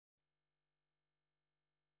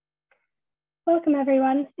Welcome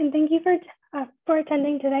everyone, and thank you for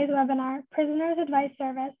attending today's webinar, Prisoners Advice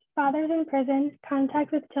Service, Fathers in Prison,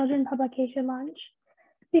 Contact with Children publication launch.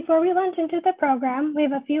 Before we launch into the program, we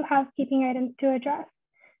have a few housekeeping items to address.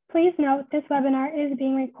 Please note this webinar is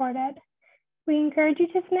being recorded. We encourage you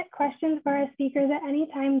to submit questions for our speakers at any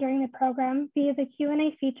time during the program via the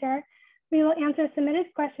Q&A feature. We will answer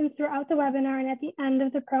submitted questions throughout the webinar and at the end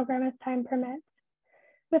of the program as time permits.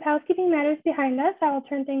 With housekeeping matters behind us, I will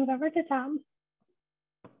turn things over to Tom.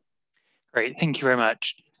 Great, thank you very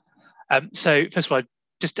much. So first of all, I'm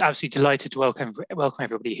just absolutely delighted to welcome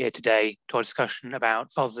everybody here today to our discussion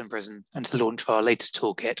about fathers in prison and to the launch of our latest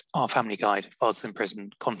toolkit, our family guide, Fathers in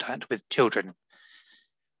Prison, Contact with Children.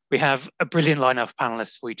 We have a brilliant lineup of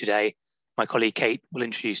panelists for you today. My colleague Kate will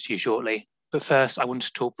introduce to you shortly, but first I want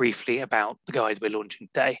to talk briefly about the guide we're launching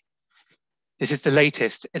today. This is the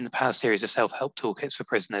latest in the PACT series of self-help toolkits for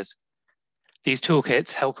prisoners. These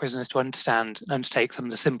toolkits help prisoners to understand and undertake some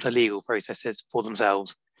of the simpler legal processes for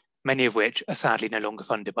themselves, many of which are sadly no longer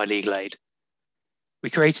funded by legal aid.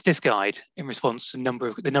 We created this guide in response to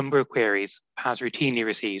the number of queries PACT routinely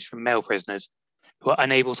receives from male prisoners who are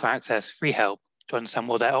unable to access free help to understand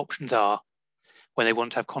what their options are when they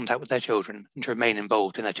want to have contact with their children and to remain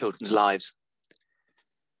involved in their children's lives.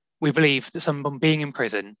 We believe that someone being in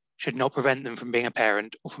prison should not prevent them from being a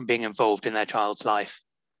parent or from being involved in their child's life.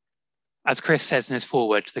 As Chris says in his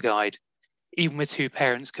foreword to the guide, even with two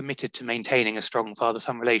parents committed to maintaining a strong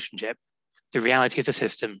father-son relationship, the reality of the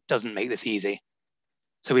system doesn't make this easy.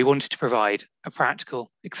 So we wanted to provide a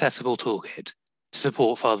practical, accessible toolkit to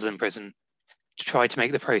support fathers in prison, to try to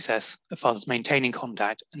make the process of fathers maintaining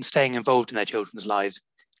contact and staying involved in their children's lives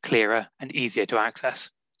clearer and easier to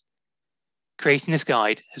access. Creating this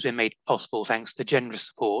guide has been made possible thanks to the generous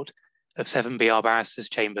support of 7BR Barristers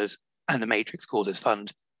Chambers and the Matrix Causes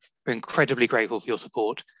Fund. We're incredibly grateful for your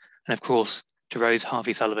support, and of course, to Rose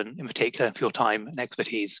Harvey-Sullivan in particular for your time and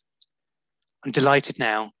expertise. I'm delighted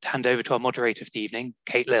now to hand over to our moderator for the evening,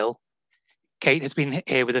 Kate Lill. Kate has been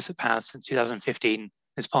here with us at PACT since 2015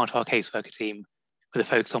 as part of our caseworker team with a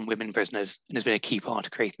focus on women prisoners and has been a key part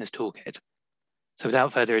of creating this toolkit. So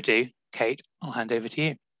without further ado, Kate, I'll hand over to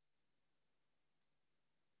you.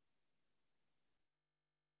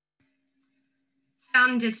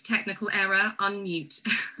 Standard technical error, unmute.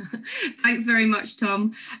 Thanks very much,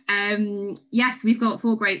 Tom. Yes, we've got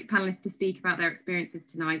 4 great panelists to speak about their experiences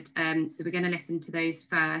tonight. So we're going to listen to those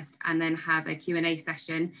first and then have a Q&A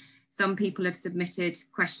session. Some people have submitted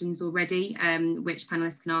questions already, which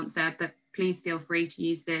panelists can answer, but please feel free to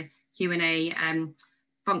use the Q&A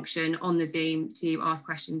function on the Zoom to ask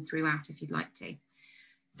questions throughout if you'd like to.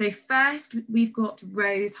 So first, we've got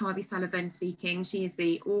Rose Harvey-Sullivan speaking. She is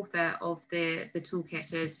the author of the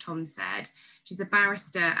toolkit, as Tom said. She's a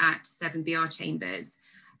barrister at 7BR Chambers.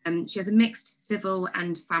 She has a mixed civil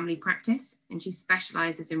and family practice, and she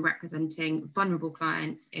specialises in representing vulnerable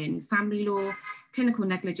clients in family law, clinical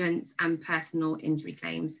negligence and personal injury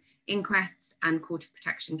claims, inquests and court of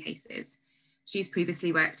protection cases. She's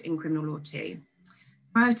previously worked in criminal law too.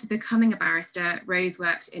 Prior to becoming a barrister, Rose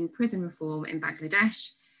worked in prison reform in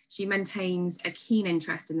Bangladesh. She maintains a keen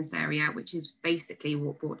interest in this area, which is basically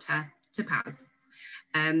what brought her to PACT.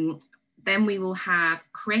 Then we will have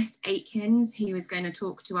Chris Atkins, who is going to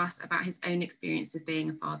talk to us about his own experience of being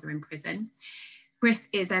a father in prison. Chris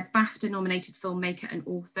is a BAFTA nominated filmmaker and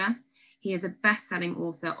author. He is a best-selling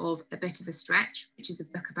author of A Bit of a Stretch, which is a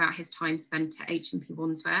book about his time spent at H&P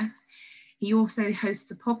Wandsworth. He also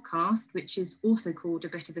hosts a podcast, which is also called A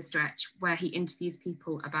Bit of a Stretch, where he interviews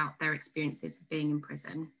people about their experiences of being in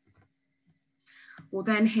prison. We'll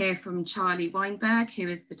then hear from Charlie Weinberg, who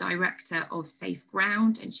is the director of Safe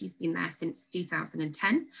Ground, and she's been there since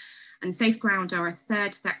 2010. And Safe Ground are a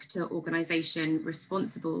third sector organisation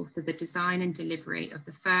responsible for the design and delivery of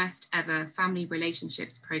the first ever family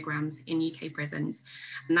relationships programmes in UK prisons.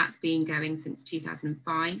 And that's been going since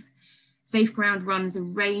 2005. Safe Ground runs a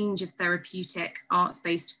range of therapeutic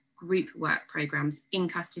arts-based group work programmes in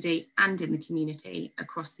custody and in the community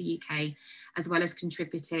across the UK, as well as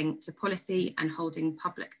contributing to policy and holding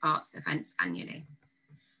public arts events annually.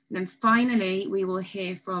 And then finally, we will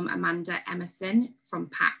hear from Amanda Emerson from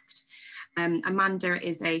PACT. Amanda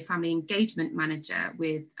is a family engagement manager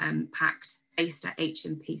with PACT based at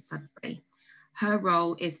H&P Sudbury. Her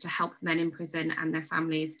role is to help men in prison and their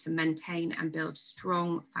families to maintain and build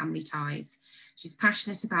strong family ties. She's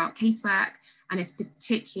passionate about casework and is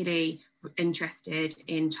particularly interested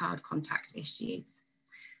in child contact issues.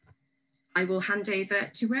 I will hand over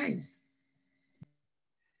to Rose.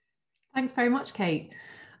 Thanks very much, Kate.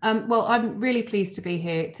 Well, I'm really pleased to be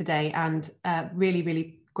here today and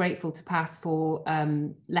really grateful to PAS for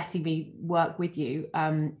letting me work with you.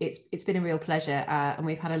 It's been a real pleasure, and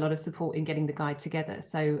we've had a lot of support in getting the guide together.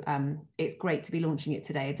 So it's great to be launching it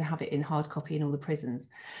today and to have it in hard copy in all the prisons.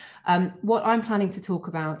 What I'm planning to talk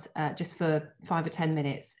about just for 5 or 10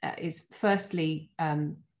 minutes is firstly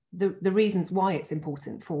the reasons why it's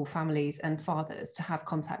important for families and fathers to have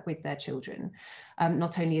contact with their children.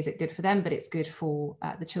 Not only is it good for them, but it's good for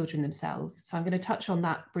the children themselves. So I'm going to touch on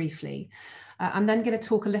that briefly. I'm then going to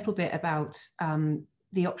talk a little bit about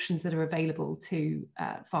the options that are available to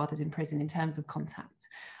fathers in prison in terms of contact.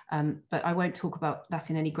 But I won't talk about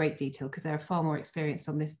that in any great detail because there are far more experienced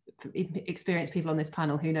people on this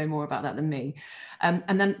panel who know more about that than me.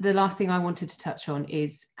 And then the last thing I wanted to touch on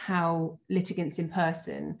is how litigants in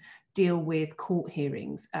person deal with court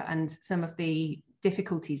hearings and some of the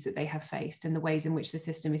difficulties that they have faced and the ways in which the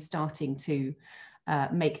system is starting to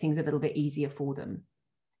make things a little bit easier for them.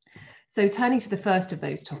 So turning to the first of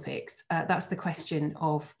those topics, that's the question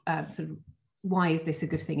of sort of why is this a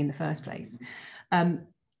good thing in the first place?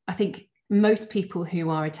 I think most people who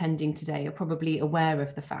are attending today are probably aware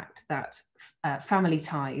of the fact that family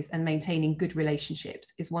ties and maintaining good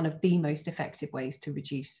relationships is one of the most effective ways to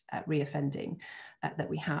reduce reoffending that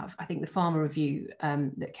we have. I think the Farmer Review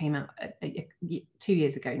that came out 2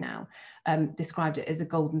 years ago now described it as a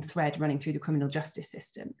golden thread running through the criminal justice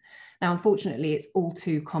system. Now, unfortunately, it's all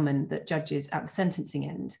too common that judges at the sentencing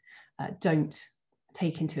end don't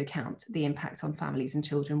take into account the impact on families and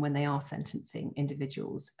children when they are sentencing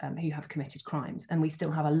individuals who have committed crimes. And we still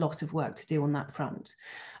have a lot of work to do on that front.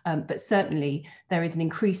 But certainly there is an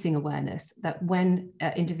increasing awareness that when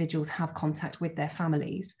individuals have contact with their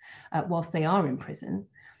families whilst they are in prison,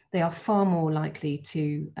 they are far more likely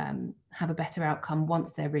to have a better outcome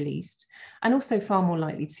once they're released, and also far more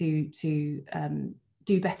likely to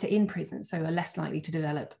do better in prison, so are less likely to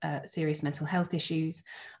develop serious mental health issues,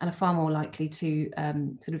 and are far more likely to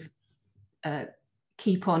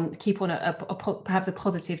keep on perhaps a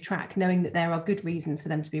positive track, knowing that there are good reasons for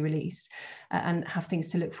them to be released and have things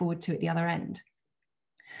to look forward to at the other end.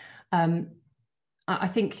 I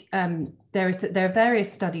think there are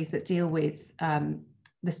various studies that deal with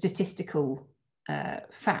the statistical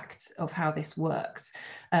facts of how this works.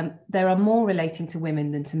 There are more relating to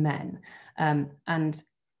women than to men, and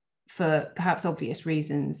for perhaps obvious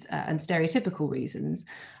reasons and stereotypical reasons,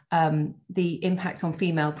 the impact on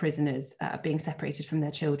female prisoners being separated from their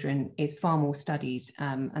children is far more studied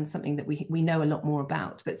and something that we know a lot more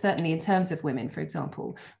about. But certainly in terms of women, for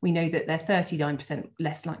example, we know that they're 39%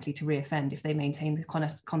 less likely to reoffend if they maintain the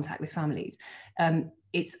contact with families.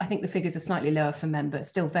 I think the figures are slightly lower for men, but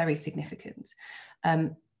still very significant.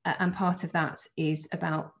 And part of that is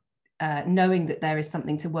about knowing that there is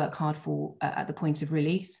something to work hard for at the point of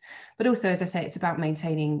release. But also, as I say, it's about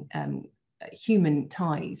maintaining human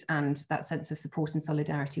ties and that sense of support and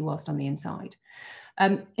solidarity whilst on the inside.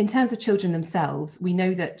 In terms of children themselves, we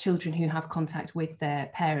know that children who have contact with their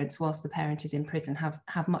parents whilst the parent is in prison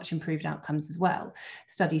have much improved outcomes as well.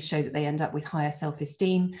 Studies show that they end up with higher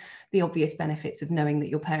self-esteem. The obvious benefits of knowing that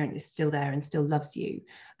your parent is still there and still loves you,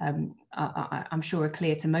 I'm sure are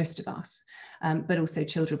clear to most of us. But also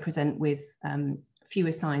children present with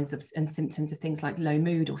fewer signs and symptoms of things like low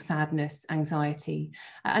mood or sadness, anxiety,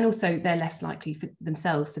 and also they're less likely for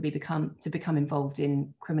themselves to become involved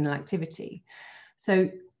in criminal activity.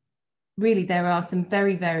 So really there are some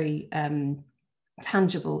very, very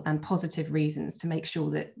tangible and positive reasons to make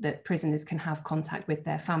sure that prisoners can have contact with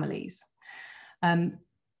their families.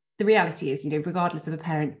 The reality is, regardless of a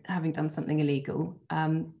parent having done something illegal,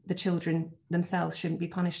 the children themselves shouldn't be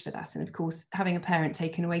punished for that. And of course, having a parent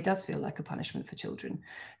taken away does feel like a punishment for children.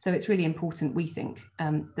 So it's really important, we think,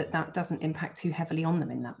 that doesn't impact too heavily on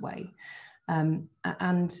them in that way. And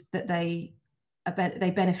that they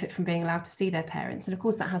benefit from being allowed to see their parents. And of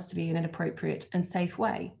course, that has to be in an appropriate and safe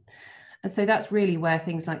way. And so that's really where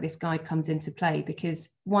things like this guide comes into play,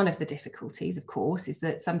 because one of the difficulties, of course, is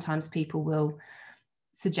that sometimes people will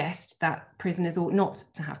suggest that prisoners ought not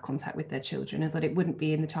to have contact with their children, and that it wouldn't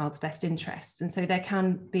be in the child's best interests. And so there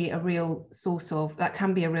can be a real source of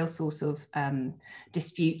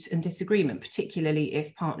dispute and disagreement, particularly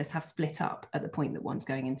if partners have split up at the point that one's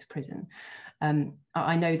going into prison.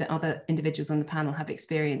 I know that other individuals on the panel have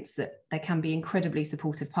experienced that there can be incredibly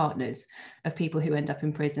supportive partners of people who end up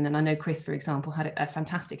in prison. And I know Chris, for example, had a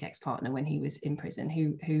fantastic ex-partner when he was in prison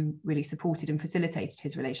who really supported and facilitated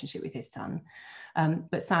his relationship with his son.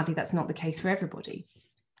 But sadly, that's not the case for everybody.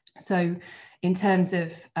 So in terms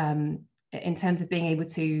of being able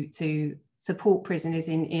to support prisoners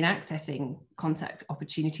in accessing contact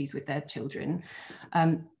opportunities with their children,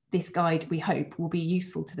 this guide, we hope, will be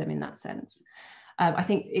useful to them in that sense. I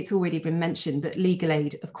think it's already been mentioned, but legal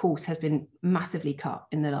aid, of course, has been massively cut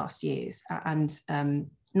in the last years. And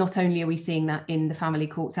not only are we seeing that in the family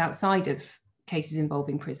courts outside of cases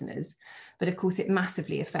involving prisoners, but of course it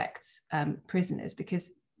massively affects prisoners,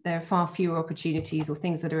 because there are far fewer opportunities or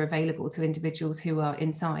things that are available to individuals who are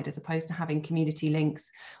inside, as opposed to having community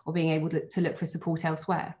links or being able to look for support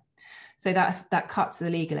elsewhere. So that cut to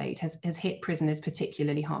the legal aid has hit prisoners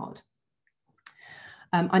particularly hard.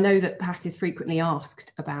 I know that PACT is frequently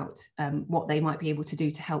asked about what they might be able to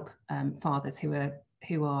do to help fathers who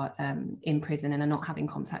are in prison and are not having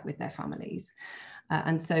contact with their families.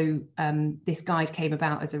 And so this guide came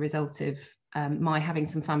about as a result of my having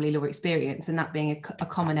some family law experience, and that being a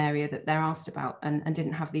common area that they're asked about, and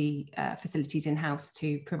didn't have the facilities in-house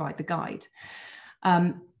to provide the guide.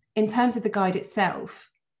 In terms of the guide itself,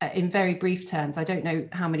 in very brief terms, I don't know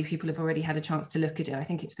how many people have already had a chance to look at it. I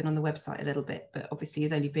think it's been on the website a little bit, but obviously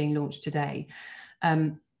is only being launched today.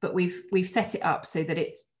 But we've set it up so that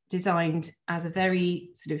it's designed as a very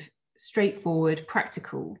sort of straightforward,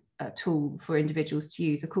 practical tool for individuals to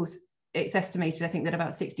use. Of course, it's estimated, I think, that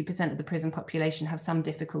about 60% of the prison population have some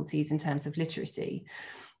difficulties in terms of literacy.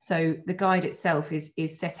 So the guide itself is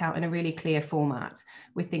set out in a really clear format,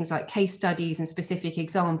 with things like case studies and specific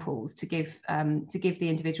examples to give the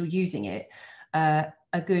individual using it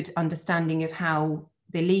a good understanding of how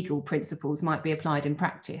the legal principles might be applied in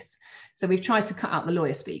practice. So we've tried to cut out the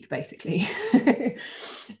lawyer speak, basically.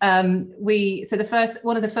 One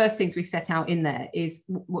of the first things we've set out in there is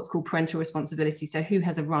what's called parental responsibility. So who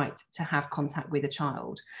has a right to have contact with a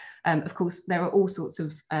child? Of course, there are all sorts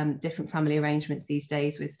of different family arrangements these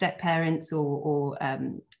days, with step parents or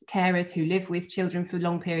carers who live with children for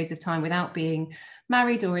long periods of time without being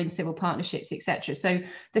married or in civil partnerships, etc. So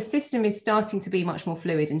the system is starting to be much more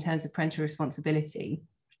fluid in terms of parental responsibility,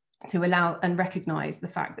 to allow and recognise the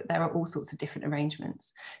fact that there are all sorts of different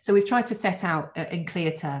arrangements. So we've tried to set out in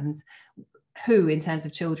clear terms who, in terms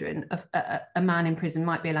of children, a man in prison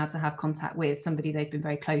might be allowed to have contact with, somebody they've been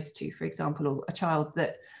very close to, for example, or a child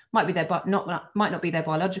that might not be their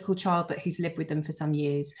biological child, but who's lived with them for some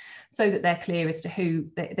years, so that they're clear as to who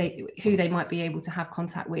they might be able to have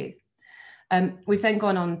contact with. We've then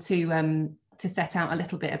gone on to set out a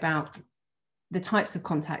little bit about the types of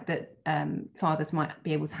contact that fathers might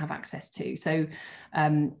be able to have access to. So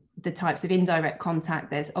the types of indirect contact,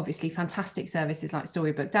 there's obviously fantastic services like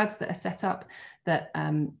Storybook Dads that are set up that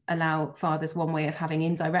allow fathers one way of having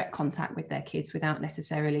indirect contact with their kids without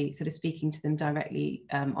necessarily sort of speaking to them directly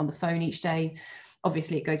on the phone each day.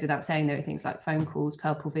 Obviously, it goes without saying there are things like phone calls,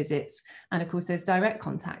 purple visits, and of course there's direct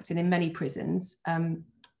contact. And in many prisons,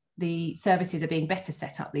 the services are being better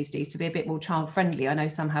set up these days to be a bit more child friendly. I know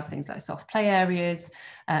some have things like soft play areas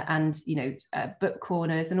and book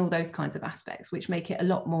corners and all those kinds of aspects, which make it a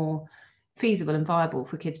lot more feasible and viable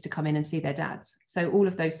for kids to come in and see their dads. So all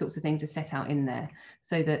of those sorts of things are set out in there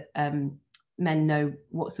so that men know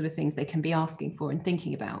what sort of things they can be asking for and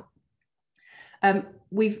thinking about.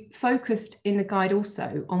 We've focused in the guide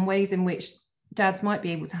also on ways in which dads might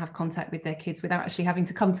be able to have contact with their kids without actually having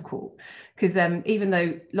to come to court. Because even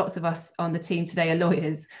though lots of us on the team today are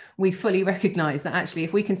lawyers, we fully recognise that actually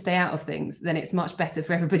if we can stay out of things, then it's much better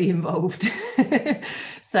for everybody involved.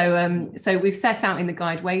 So we've set out in the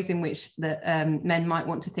guide ways in which men might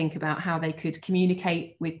want to think about how they could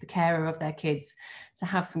communicate with the carer of their kids to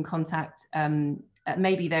have some contact.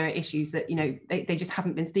 Maybe there are issues that they just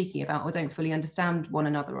haven't been speaking about or don't fully understand one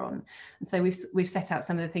another on, and so we've set out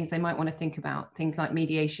some of the things they might want to think about, things like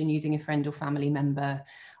mediation using a friend or family member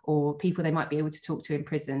or people they might be able to talk to in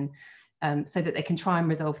prison, so that they can try and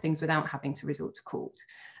resolve things without having to resort to court,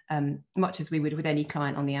 much as we would with any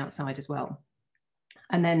client on the outside as well.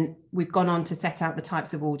 And then we've gone on to set out the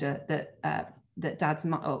types of order that dads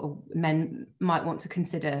or men might want to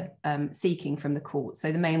consider seeking from the court.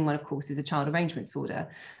 So the main one, of course, is a child arrangements order,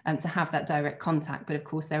 to have that direct contact. But of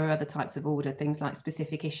course, there are other types of order, things like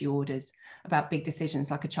specific issue orders about big decisions,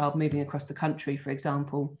 like a child moving across the country, for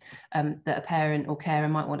example, that a parent or carer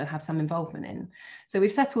might want to have some involvement in. So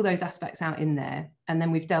we've set all those aspects out in there. And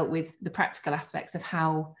then we've dealt with the practical aspects of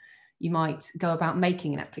how you might go about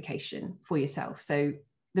making an application for yourself. So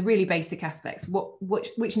the really basic aspects,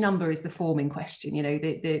 which number is the form in question,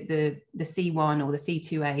 the C1 or the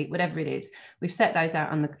C2A, whatever it is. We've set those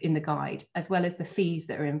out in the guide, as well as the fees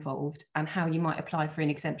that are involved and how you might apply for an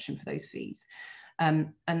exemption for those fees.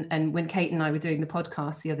 And when Kate and I were doing the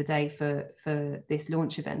podcast the other day for this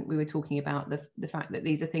launch event, we were talking about the fact that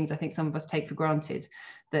these are things I think some of us take for granted,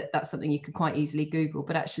 that's something you could quite easily Google,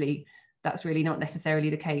 but actually that's really not necessarily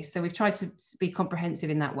the case. So we've tried to be comprehensive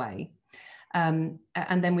in that way. And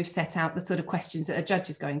then we've set out the sort of questions that a judge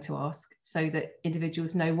is going to ask, so that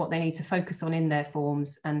individuals know what they need to focus on in their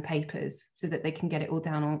forms and papers, so that they can get it all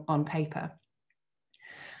down on paper.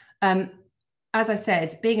 As I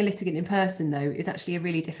said, being a litigant in person, though, is actually a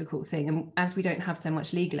really difficult thing. And as we don't have so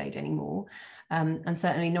much legal aid anymore, and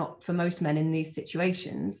certainly not for most men in these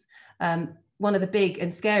situations, one of the big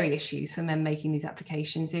and scary issues for men making these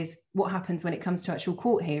applications is what happens when it comes to actual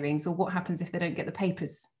court hearings, or what happens if they don't get the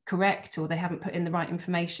papers correct, or they haven't put in the right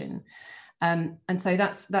information. And so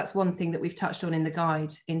that's one thing that we've touched on in the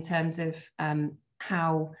guide, in terms of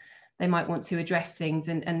how they might want to address things,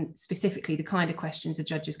 and specifically the kind of questions a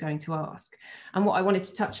judge is going to ask. And what I wanted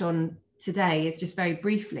to touch on today is just very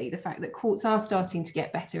briefly the fact that courts are starting to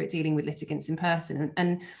get better at dealing with litigants in person.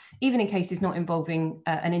 And even in cases not involving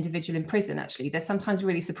an individual in prison, actually, they're sometimes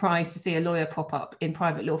really surprised to see a lawyer pop up in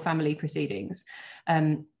private law family proceedings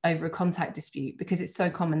over a contact dispute, because it's so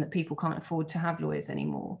common that people can't afford to have lawyers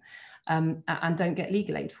anymore. And don't get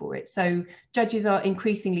legal aid for it. So judges are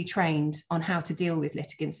increasingly trained on how to deal with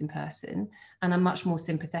litigants in person, and are much more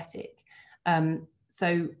sympathetic.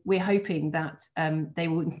 So we're hoping that they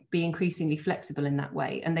will be increasingly flexible in that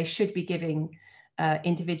way, and they should be giving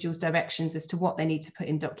individuals directions as to what they need to put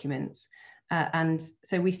in documents. And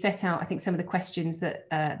so we set out, I think, some of the questions that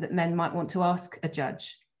that men might want to ask a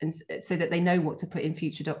judge, and so that they know what to put in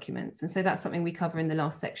future documents. And so that's something we cover in the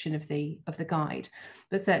last section of the guide.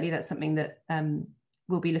 But certainly that's something that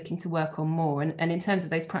we'll be looking to work on more. And in terms of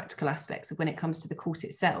those practical aspects of when it comes to the court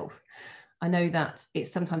itself, I know that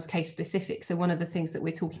it's sometimes case specific. So one of the things that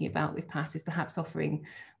we're talking about with PACT is perhaps offering,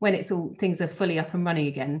 when it's all things are fully up and running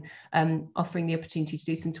again, offering the opportunity to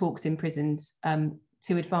do some talks in prisons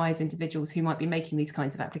to advise individuals who might be making these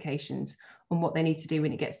kinds of applications on what they need to do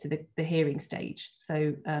when it gets to the hearing stage.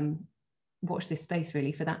 So watch this space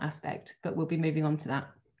really for that aspect, but we'll be moving on to that.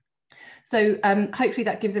 So hopefully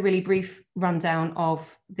that gives a really brief rundown of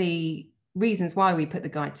the reasons why we put the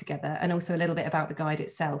guide together, and also a little bit about the guide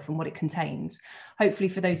itself and what it contains. Hopefully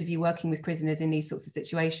for those of you working with prisoners in these sorts of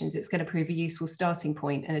situations, it's going to prove a useful starting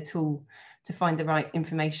point and a tool to find the right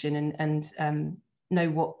information and know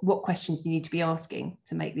what questions you need to be asking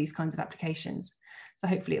to make these kinds of applications. So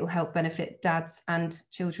hopefully it will help benefit dads and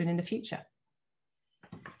children in the future.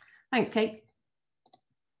 Thanks, Kate.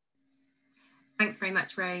 Thanks very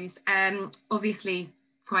much, Rose. Obviously,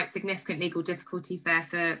 quite significant legal difficulties there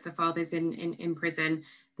for fathers in prison,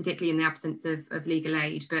 particularly in the absence of legal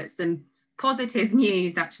aid, but some positive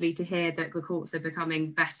news actually to hear that the courts are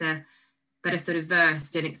becoming better sort of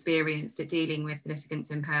versed and experienced at dealing with litigants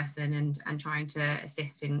in person and trying to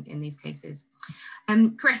assist in these cases.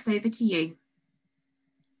 Chris, over to you.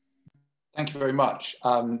 Thank you very much.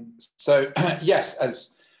 So yes,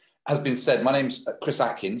 as has been said, my name's Chris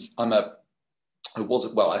Atkins. I'm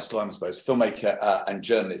I still am, I suppose, filmmaker and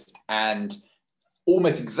journalist. And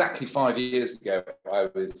almost exactly 5 years ago, I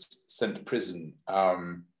was sent to prison.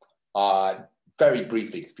 Very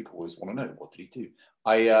briefly, because people always want to know, what did he do?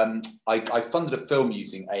 I funded a film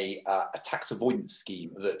using a tax avoidance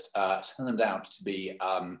scheme that turned out to be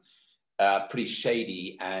pretty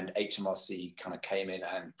shady, and HMRC kind of came in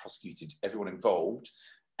and prosecuted everyone involved.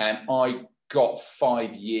 And I got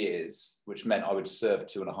 5 years, which meant I would serve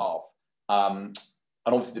 2.5. And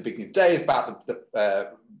obviously the big thing today is about the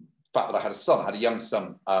fact that I had a son. I had a young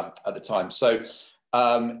son at the time. So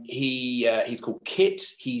he's called Kit.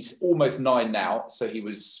 He's almost 9 now. So he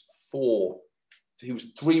was 4. He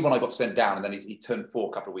was 3 when I got sent down, and then he turned 4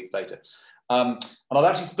 a couple of weeks later. And I'd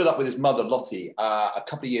actually split up with his mother, Lottie, a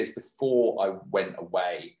couple of years before I went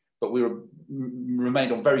away. But we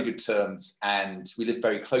remained on very good terms, and we lived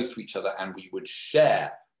very close to each other, and we would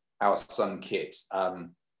share our son, Kit,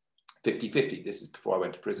 50-50. This is before I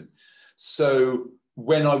went to prison. So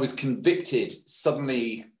when I was convicted,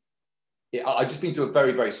 suddenly, I'd just been through a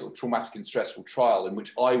very, very sort of traumatic and stressful trial in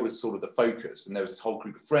which I was sort of the focus. And there was this whole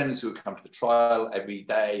group of friends who would come to the trial every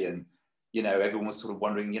day. And, you know, everyone was sort of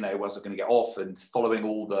wondering, you know, was I going to get off, and following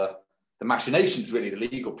all the machinations, really, the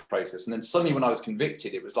legal process. And then suddenly when I was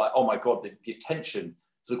convicted, it was like, oh my God, the attention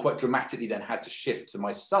sort of quite dramatically then had to shift to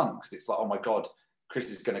my son, because it's like, oh my God,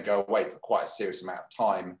 Chris is going to go away for quite a serious amount of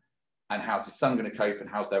time. And how's his son going to cope, and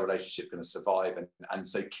how's their relationship going to survive? And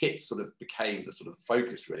so Kit sort of became the sort of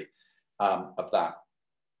focus, really, of that.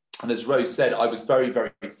 And as Rose said, I was very,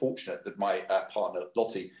 very fortunate that my partner,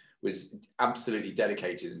 Lottie, was absolutely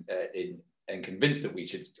dedicated and convinced that we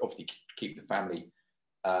should obviously keep the family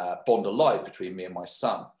bond alive between me and my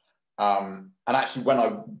son. And actually, when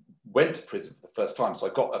I went to prison for the first time, so I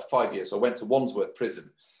got 5 years, so I went to Wandsworth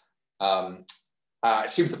Prison.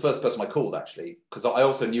 She was the first person I called, actually, because I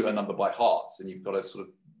also knew her number by heart, and you've got to sort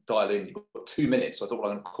of dial in. You've got 2 minutes. So I thought,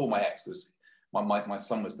 well, I'm going to call my ex because my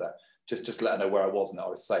son was there, just let her know where I was and that I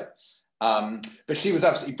was safe. But she was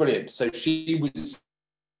absolutely brilliant. So she was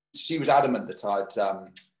adamant that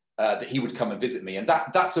that he would come and visit me. And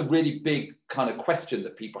that's a really big kind of question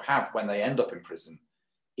that people have when they end up in prison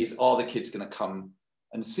is, are the kids going to come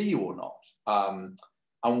and see you or not?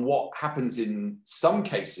 And what happens in some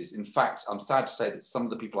cases, in fact, I'm sad to say that some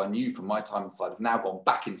of the people I knew from my time inside have now gone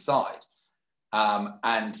back inside.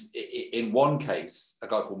 And in one case, a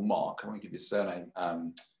guy called Mark, I won't give you his surname,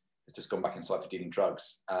 has just gone back inside for dealing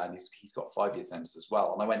drugs. And he's got 5 years sentence as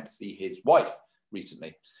well. And I went to see his wife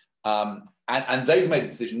recently. And they've made the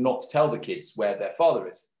decision not to tell the kids where their father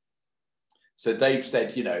is. So they've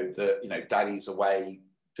said, that daddy's away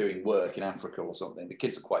doing work in Africa or something. The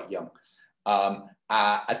kids are quite young.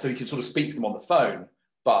 And so you can sort of speak to them on the phone,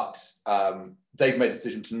 but they've made a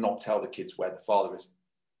decision to not tell the kids where the father is.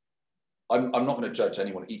 I'm not going to judge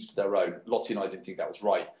anyone, each to their own. Lottie and I didn't think that was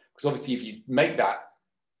right, because obviously if you make that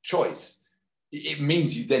choice, it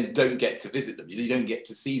means you then don't get to visit them. You don't get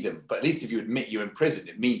to see them. But at least if you admit you're in prison,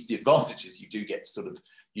 it means the advantage is you do get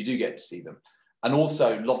to see them. And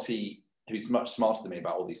also Lottie, who's much smarter than me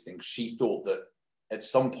about all these things, she thought that at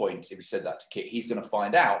some point, if he said that to Kit, he's going to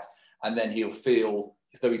find out, and then he'll feel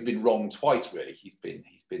as though he's been wronged twice. Really, he's been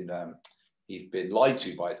lied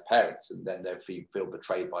to by his parents, and then they'll feel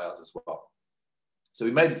betrayed by us as well. So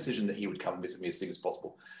we made the decision that he would come and visit me as soon as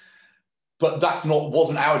possible. But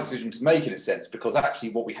wasn't our decision to make, in a sense, because actually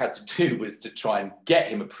what we had to do was to try and get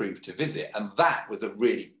him approved to visit, and that was a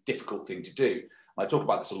really difficult thing to do. I talk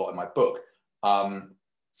about this a lot in my book.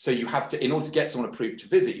 So you have to, in order to get someone approved to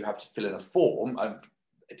visit, you have to fill in a form.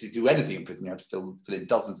 To do anything in prison, you have to fill in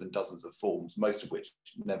dozens and dozens of forms, most of which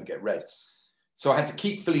never get read. So I had to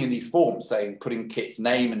keep filling in these forms, putting Kit's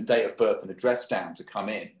name and date of birth and address down to come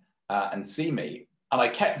in and see me. And I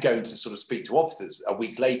kept going to sort of speak to officers a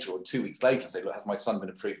week later or 2 weeks later and say, look, has my son been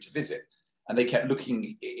approved to visit? And they kept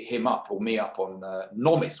looking him up or me up on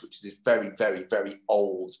NOMIS, which is this very, very, very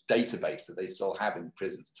old database that they still have in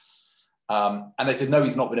prisons. And they said, no,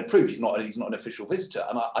 he's not been approved. He's not an official visitor.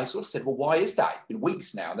 And I sort of said, well, why is that? It's been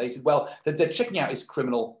weeks now. And they said, well, they're checking out his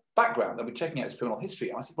criminal background. They'll be checking out his criminal history.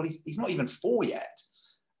 And I said, well, he's not even 4 yet.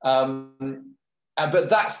 But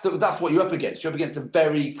that's what you're up against. You're up against a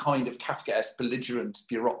very kind of Kafkaesque, belligerent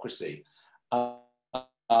bureaucracy. So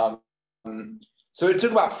it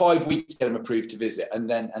took about 5 weeks to get him approved to visit, and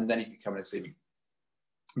then he could come in and see me.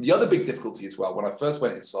 The other big difficulty as well, when I first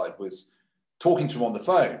went inside, was talking to him on the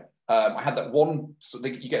phone. I had that one, so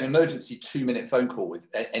you get an emergency 2-minute phone call with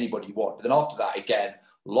anybody you want. But then after that, again,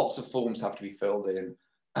 lots of forms have to be filled in,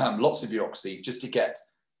 lots of bureaucracy just to get.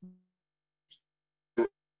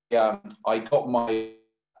 I got my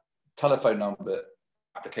telephone number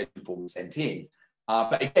application form sent in.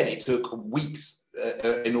 But again, it took weeks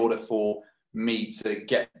in order for me to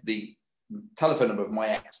get the telephone number of my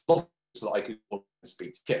ex so that I could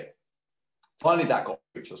speak to Kit. Finally, that got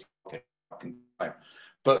through, so okay, I can go.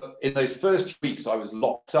 But in those first weeks, I was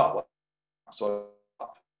locked up. So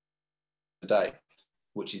today,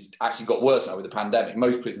 which is actually got worse now with the pandemic.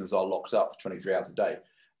 Most prisoners are locked up for 23 hours a day.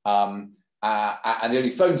 And the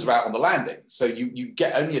only phones are out on the landing. So you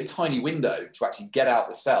get only a tiny window to actually get out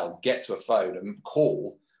the cell, get to a phone and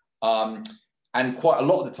call. And quite a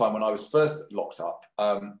lot of the time when I was first locked up,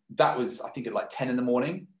 that was, I think, at like 10 in the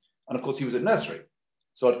morning. And of course, he was at nursery.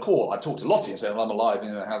 So I'd talk to Lottie and say, well, I'm alive,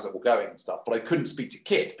 how's it all going and stuff. But I couldn't speak to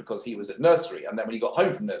Kit because he was at nursery. And then when he got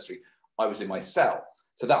home from nursery, I was in my cell.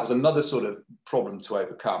 So that was another sort of problem to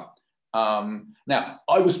overcome. Now,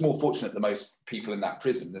 I was more fortunate than most people in that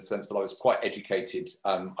prison in the sense that I was quite educated.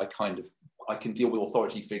 I can deal with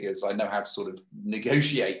authority figures. I know how to sort of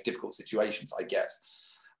negotiate difficult situations, I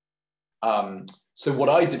guess. So what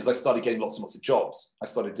I did is I started getting lots and lots of jobs. I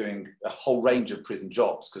started doing a whole range of prison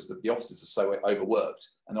jobs because the officers are so overworked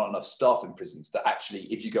and not enough staff in prisons that actually,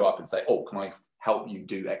 if you go up and say, oh, can I help you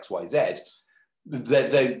do X, Y, Z?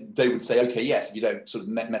 They would say, okay, yes, if you don't sort of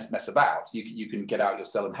mess about, you can get out your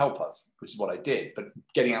cell and help us, which is what I did. But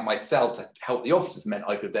getting out my cell to help the officers meant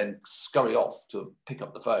I could then scurry off to pick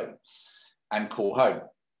up the phone and call home.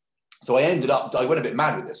 So I went a bit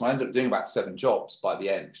mad with this. And I ended up doing about 7 jobs by the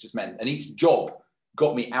end, which just meant, and each job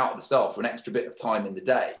got me out of the cell for an extra bit of time in the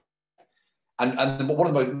day. And one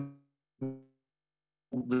of the most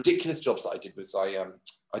ridiculous jobs that I did was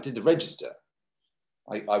I did the register.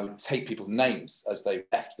 I would take people's names as they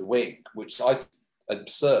left the wing, which I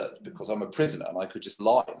absurd because I'm a prisoner and I could just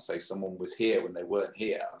lie and say someone was here when they weren't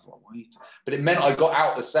here. I was like, wait. But it meant I got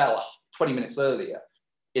out the cell 20 minutes earlier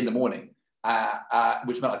in the morning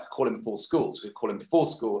which meant I could call him before school. So we could call him before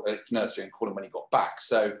school, nursery, and call him when he got back.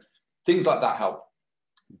 So things like that help.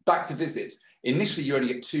 Back to visits. Initially, you only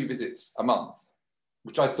get 2 visits a month,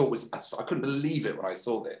 which I thought was, I couldn't believe it when I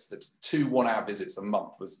saw this, that 2 1-hour visits a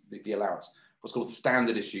month was the allowance. What's called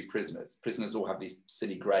standard issue prisoners. Prisoners all have these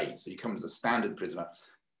silly grades. So you come as a standard prisoner,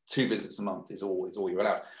 2 visits a month is all you're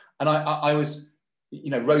allowed. And I was,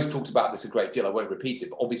 you know, Rose talked about this a great deal. I won't repeat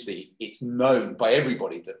it, but obviously it's known by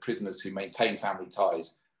everybody that prisoners who maintain family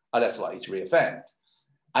ties are less likely to reoffend.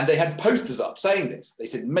 And they had posters up saying this. They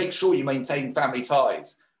said, make sure you maintain family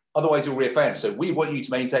ties, otherwise you'll reoffend. So we want you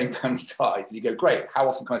to maintain family ties. And you go, great, how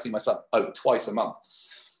often can I see my son? Oh, twice a month.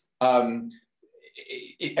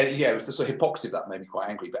 Yeah, it was the sort of hypocrisy that made me quite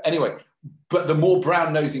angry. But anyway, but the more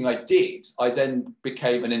brown nosing I did, I then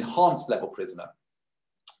became an enhanced level prisoner.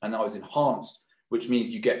 And I was enhanced, which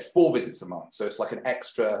means you get 4 visits a month. So it's like an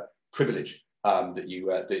extra privilege that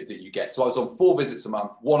you get. So I was on 4 visits a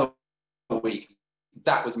month, 1 a week.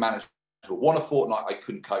 That was manageable. 1 a fortnight I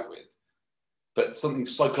couldn't cope with. But something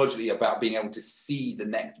psychologically about being able to see the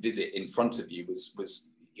next visit in front of you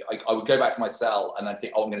was I would go back to my cell and I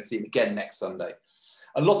think, oh, I'm going to see him again next Sunday.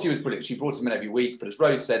 And Lottie was brilliant. She brought him in every week. But as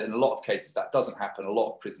Rose said, in a lot of cases, that doesn't happen. A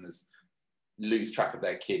lot of prisoners lose track of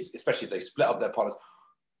their kids, especially if they split up their partners.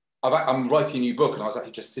 I'm writing a new book, and I was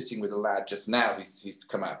actually just sitting with a lad just now. He's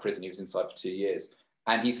come out of prison. He was inside for 2 years.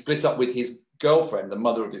 And he split up with his girlfriend, the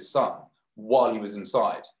mother of his son, while he was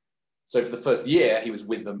inside. So for the first year, he was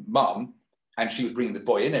with the mum, and she was bringing the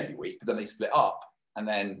boy in every week. But then they split up, and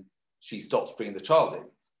then she stops bringing the child in.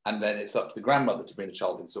 And then it's up to the grandmother to bring the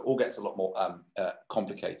child in. So it all gets a lot more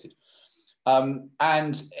complicated.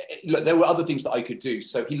 And look, there were other things that I could do.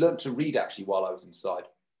 So he learned to read actually while I was inside.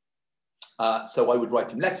 So I would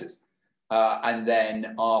write him letters. And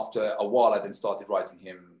then after a while, I then started writing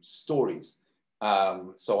him stories.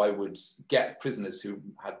 So I would get prisoners who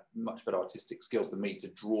had much better artistic skills than me to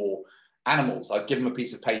draw animals. I'd give them a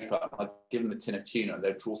piece of paper, I'd give them a tin of tuna, and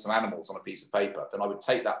they'd draw some animals on a piece of paper. Then I would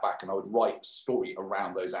take that back and I would write a story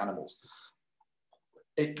around those animals.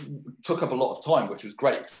 It took up a lot of time, which was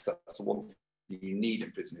great, because that's the one thing you need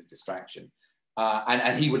in prison is distraction.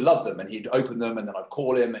 And he would love them, and he'd open them, and then I'd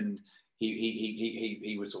call him, and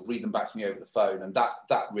he would sort of read them back to me over the phone, and that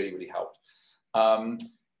really, really helped.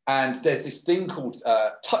 And there's this thing called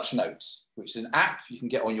Touch Notes, which is an app you can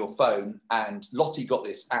get on your phone. And Lottie got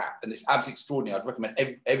this app, and it's absolutely extraordinary. I'd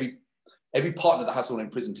recommend every partner that has someone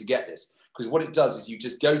in prison to get this, because what it does is you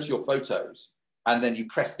just go to your photos and then you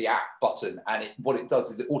press the app button, and what it does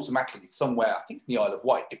is it automatically somewhere, I think it's in the Isle of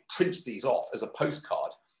Wight, it prints these off as a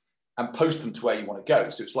postcard and posts them to where you want to go.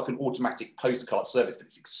 So it's like an automatic postcard service, but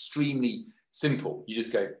it's extremely simple. You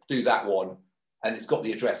just go, do that one, and it's got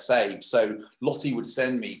the address saved. So Lottie would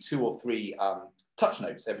send me 2 or 3 touch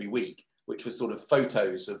notes every week, which was sort of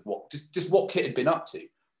photos of what just what Kit had been up to.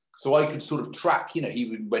 So I could sort of track, you know,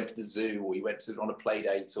 he went to the zoo, or he went on a play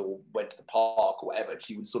date, or went to the park or whatever.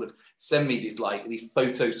 She would sort of send me these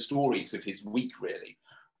photo stories of his week, really.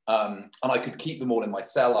 And I could keep them all in my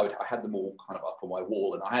cell. I had them all kind of up on my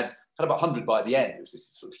wall, and I had about 100 by the end. It was this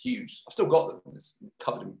sort of huge. I've still got them. It's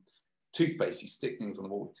covered in toothpaste. You stick things on the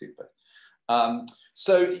wall with toothpaste.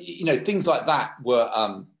 So, you know, things like that were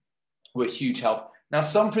a huge help. Now,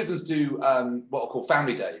 some prisons do what are called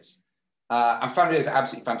family days. And family days are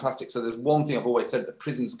absolutely fantastic. So there's one thing I've always said that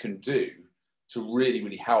prisons can do to really,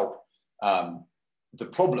 really help the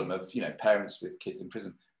problem of, you know, parents with kids in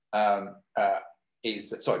prison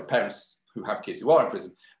parents who have kids who are in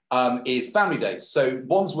prison, is family days. So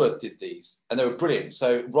Wandsworth did these, and they were brilliant.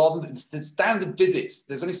 So rather than the standard visits,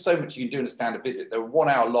 there's only so much you can do in a standard visit. They were 1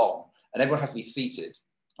 hour long, and everyone has to be seated.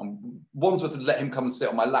 And Wandsworth would let him come and sit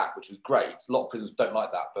on my lap, which was great. A lot of prisons don't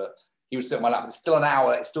like that, but he would sit on my lap. It's still an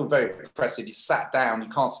hour. It's still very impressive. You sat down. You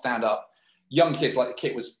can't stand up. Young kids, like the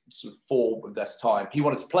kid was sort of 4 with this time. He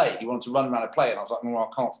wanted to play. He wanted to run around and play. And I was like, well,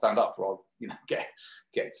 I can't stand up, or I'll, you know,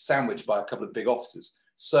 get sandwiched by a couple of big officers.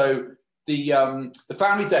 So the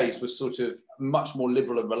family days was sort of much more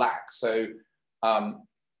liberal and relaxed. So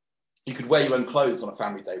you could wear your own clothes on a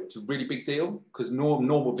family day, which is a really big deal, because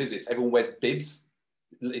normal visits, everyone wears bibs.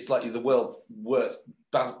 It's like you're the world's worst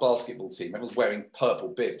basketball team. Everyone's wearing purple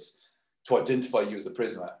bibs to identify you as a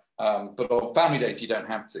prisoner. But on family days, you don't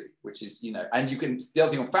have to, which is, you know, and you can, the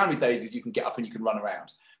other thing on family days is you can get up and you can run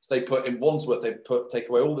around. So they put in Wandsworth, take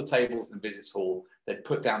away all the tables in the visits hall. They'd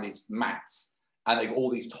put down these mats, and they got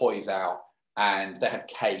all these toys out, and they had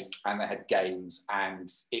cake and they had games,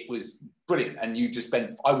 and it was brilliant. And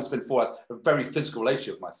I would spend 4 hours, a very physical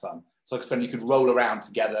relationship with my son. So you could roll around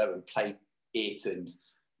together and play it, and,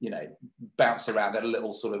 you know, bounce around. They had a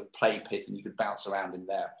little sort of play pit, and you could bounce around in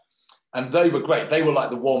there. And they were great. They were like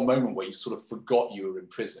the one moment where you sort of forgot you were in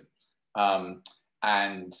prison.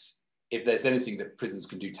 And if there's anything that prisons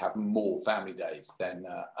can do to have more family days, then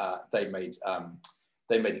they made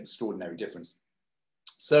an extraordinary difference.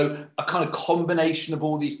 So a kind of combination of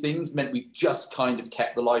all these things meant we just kind of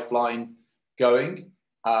kept the lifeline going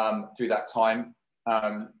through that time.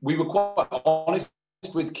 We were quite honest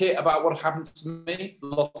with Kit about what happened to me.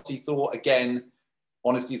 Lottie thought, again,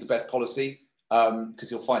 honesty is the best policy,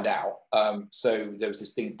 because you'll find out. So there was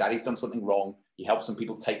this thing, Daddy's done something wrong. He helped some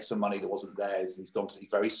people take some money that wasn't theirs. And he's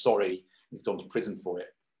very sorry. He's gone to prison for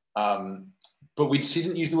it. But she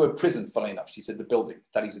didn't use the word prison, funnily enough. She said the building.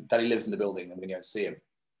 Daddy lives in the building. I'm going to go and see him.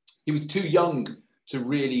 He was too young to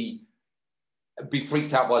really be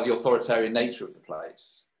freaked out by the authoritarian nature of the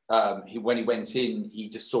place. When he went in, he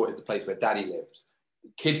just saw it as the place where Daddy lived.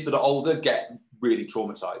 Kids that are older get really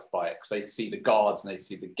traumatized by it because they see the guards and they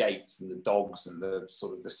see the gates and the dogs and the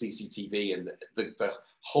sort of the CCTV, and the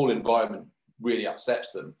whole environment really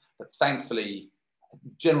upsets them. But thankfully,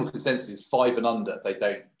 general consensus is 5 and under, they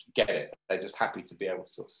don't get it. They're just happy to be able to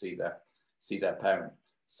sort of see their parent.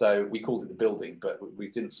 So we called it the building, but we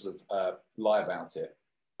didn't sort of lie about it.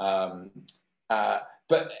 And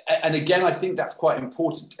again, I think that's quite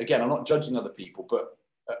important. Again, I'm not judging other people, but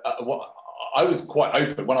I was quite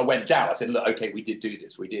open when I went down. I said, look, okay, we did do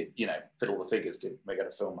this. We did, fit all the figures, did we get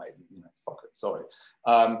a film made? Fuck it, sorry.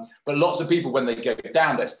 But lots of people, when they go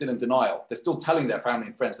down, they're still in denial. They're still telling their family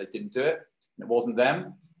and friends they didn't do it. And it wasn't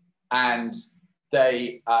them. And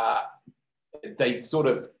they sort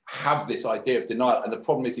of have this idea of denial. And the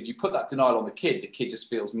problem is, if you put that denial on the kid just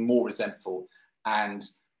feels more resentful. And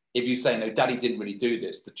if you say, no, Daddy didn't really do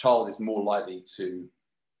this, the child is more likely to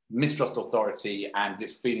mistrust authority and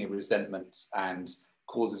this feeling of resentment, and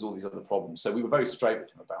causes all these other problems. So we were very straight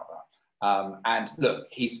with him about that. And look,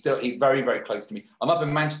 he's very, very close to me. I'm up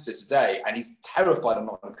in Manchester today and he's terrified I'm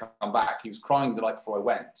not going to come back. He was crying the night before I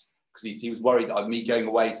went because he was worried that me going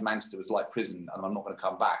away to Manchester was like prison and I'm not going to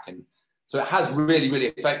come back. And so it has really,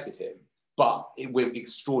 really affected him, but we're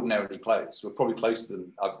extraordinarily close. We're probably closer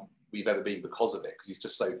than we've ever been because of it, because he's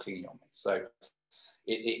just so clingy on me. So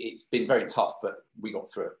it's been very tough, but we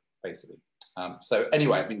got through it, basically. So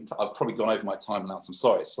anyway, I've probably gone over my time now, so I'm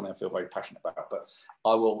sorry. It's something I feel very passionate about, but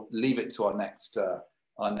I will leave it to our next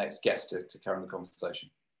guest to carry on the conversation.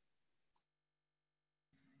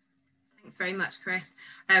 Thanks very much, Chris.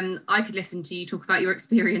 I could listen to you talk about your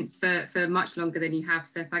experience for much longer than you have,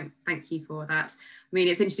 so thank you for that. I mean,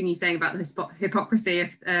 it's interesting you saying about the hypocrisy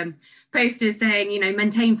of posters saying,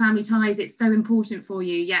 maintain family ties, it's so important for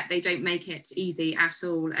you, yet they don't make it easy at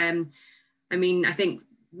all. I mean, I think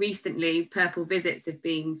recently purple visits have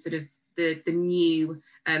been sort of the new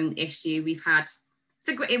issue we've had.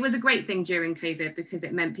 So it was a great thing during COVID because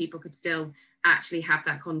it meant people could still actually have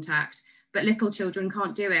that contact, but little children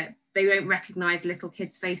can't do it. They don't recognise little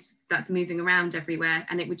kids' face that's moving around everywhere,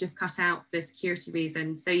 and it would just cut out for security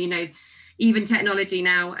reasons. So, even technology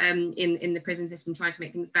now in the prison system trying to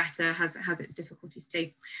make things better has its difficulties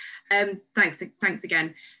too. Thanks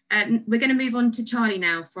again. We're going to move on to Charlie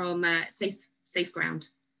now from Safe Ground.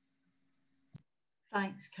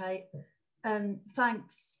 Thanks, Kate.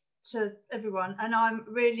 Thanks to everyone. And I'm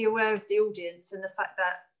really aware of the audience and the fact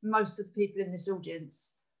that most of the people in this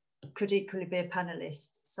audience could equally be a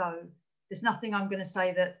panelist. So there's nothing I'm going to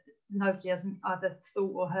say that nobody hasn't either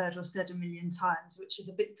thought or heard or said a million times, which is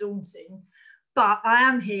a bit daunting. But I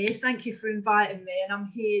am here. Thank you for inviting me. And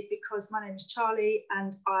I'm here because my name is Charlie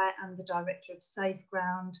and I am the director of Safe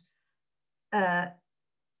Ground, a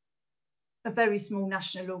very small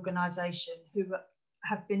national organisation who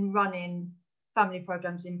have been running family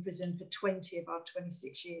programmes in prison for 20 of our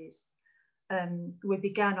 26 years. We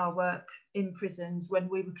began our work in prisons when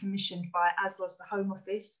we were commissioned by, as was the Home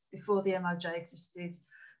Office before the MOJ existed,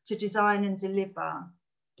 to design and deliver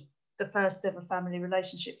the first ever family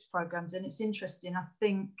relationships programmes. And it's interesting, I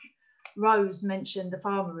think Rose mentioned the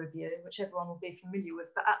Farmer Review, which everyone will be familiar with,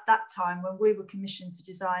 but at that time when we were commissioned to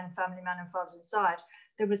design Family Man and Fathers Inside,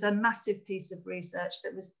 there was a massive piece of research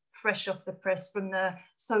that was fresh off the press from the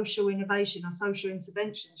Social Innovation or Social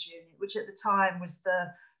Interventions Unit, which at the time was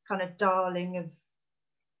the kind of darling of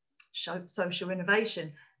social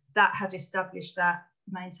innovation, that had established that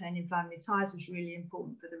maintaining family ties was really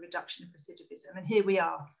important for the reduction of recidivism. And here we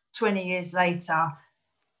are 20 years later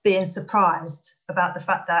being surprised about the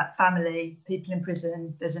fact that family, people in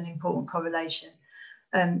prison, there's an important correlation.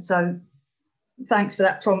 So thanks for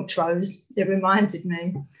that prompt, Rose. It reminded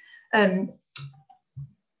me.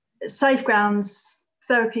 Safe Ground's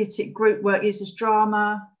therapeutic group work uses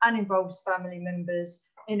drama and involves family members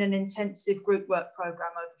in an intensive group work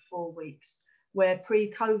programme over 4 weeks. where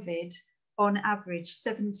pre-COVID, on average,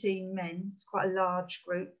 17 men, it's quite a large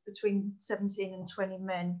group, between 17 and 20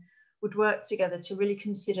 men, would work together to really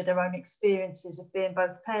consider their own experiences of being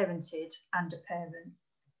both parented and a parent.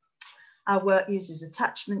 Our work uses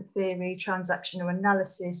attachment theory, transactional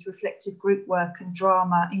analysis, reflective group work and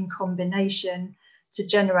drama in combination to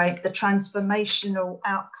generate the transformational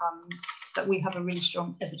outcomes that we have a really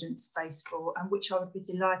strong evidence base for, and which I would be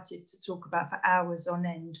delighted to talk about for hours on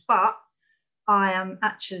end. But I am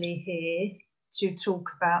actually here to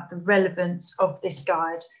talk about the relevance of this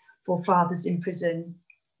guide for fathers in prison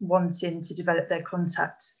wanting to develop their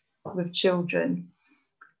contact with children.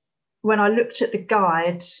 When I looked at the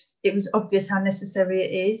guide, it was obvious how necessary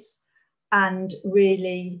it is, and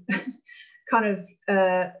really kind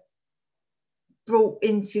of brought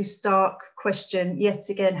into stark question yet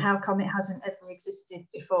again, how come it hasn't ever existed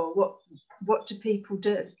before? What do people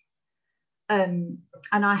do? And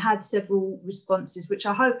I had several responses which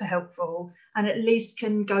I hope are helpful and at least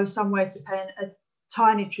can go some way to pay a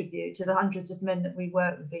tiny tribute to the hundreds of men that we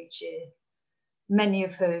work with each year, many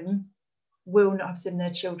of whom will not have seen their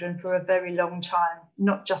children for a very long time,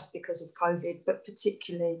 not just because of COVID, but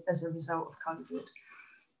particularly as a result of COVID.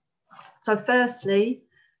 So firstly,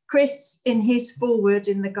 Chris in his foreword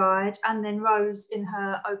in the guide, and then Rose in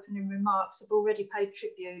her opening remarks, have already paid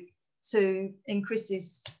tribute to, in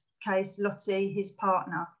Chris's case, Lottie, his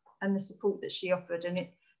partner, and the support that she offered. And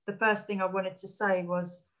the first thing I wanted to say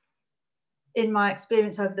was, in my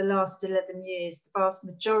experience over the last 11 years, the vast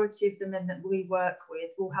majority of the men that we work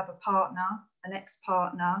with will have a partner, an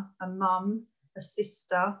ex-partner, a mum, a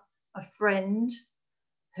sister, a friend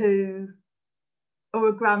or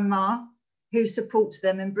a grandma who supports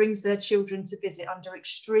them and brings their children to visit under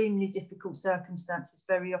extremely difficult circumstances,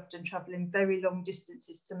 very often travelling very long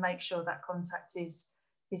distances to make sure that contact is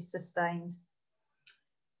sustained.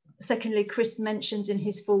 Secondly, Chris mentions in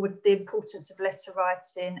his foreword the importance of letter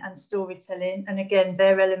writing and storytelling. And again,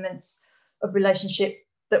 they're elements of relationship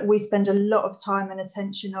that we spend a lot of time and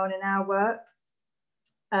attention on in our work,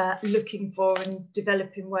 looking for and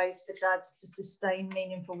developing ways for dads to sustain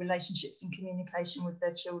meaningful relationships and communication with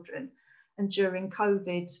their children. And during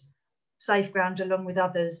COVID, Safeground, along with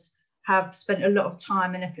others, have spent a lot of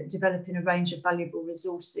time and effort developing a range of valuable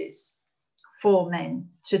resources for men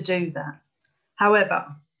to do that.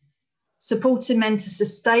 However, supporting men to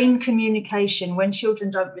sustain communication when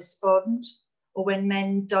children don't respond or when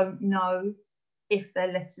men don't know if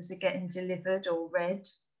their letters are getting delivered or read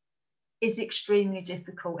is extremely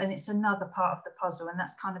difficult. And it's another part of the puzzle, and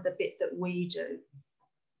that's kind of the bit that we do.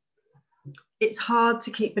 It's hard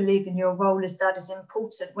to keep believing your role as dad is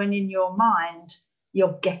important when in your mind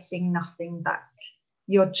you're getting nothing back.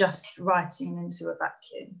 You're just writing into a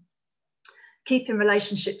vacuum. Keeping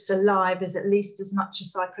relationships alive is at least as much a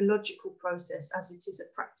psychological process as it is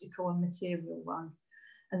a practical and material one.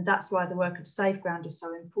 And that's why the work of Safeground is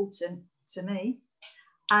so important to me,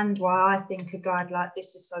 and why I think a guide like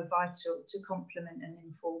this is so vital to complement and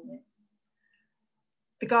inform it.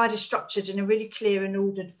 The guide is structured in a really clear and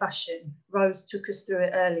ordered fashion. Rose took us through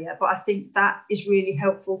it earlier, but I think that is really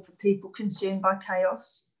helpful for people consumed by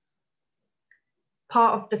chaos.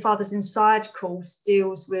 Part of the Fathers Inside course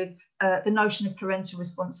deals with the notion of parental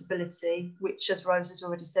responsibility, which, as Rose has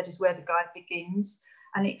already said, is where the guide begins.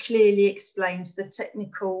 And it clearly explains the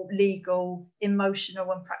technical, legal,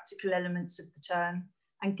 emotional and practical elements of the term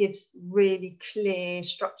and gives really clear,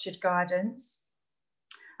 structured guidance.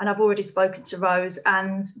 And I've already spoken to Rose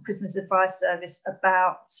and Prisoners Advice Service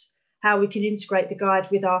about how we can integrate the guide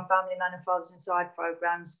with our Family Man and Fathers Inside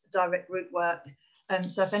programmes, the direct route work.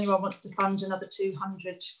 So if anyone wants to fund another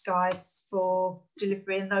 200 guides for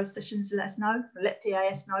delivery in those sessions, let us know, or let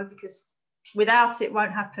PAS know, because without it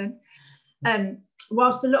won't happen.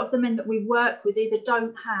 Whilst a lot of the men that we work with either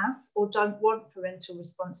don't have or don't want parental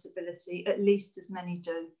responsibility, at least as many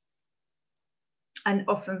do, and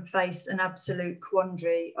often face an absolute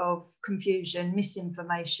quandary of confusion,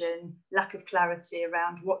 misinformation, lack of clarity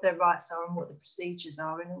around what their rights are and what the procedures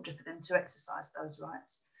are in order for them to exercise those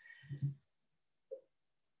rights.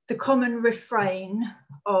 The common refrain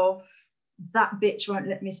of "that bitch won't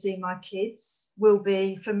let me see my kids" will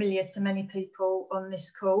be familiar to many people on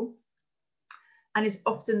this call, and is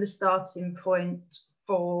often the starting point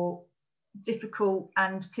for difficult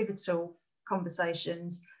and pivotal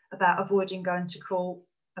conversations about avoiding going to court,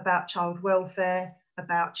 about child welfare,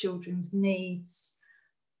 about children's needs,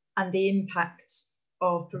 and the impact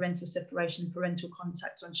of parental separation and parental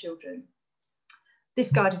contact on children.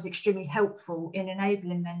 This guide is extremely helpful in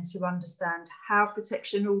enabling men to understand how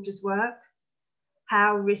protection orders work,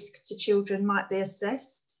 how risk to children might be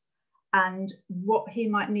assessed, and what he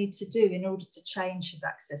might need to do in order to change his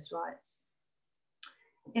access rights.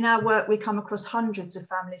 In our work, we come across hundreds of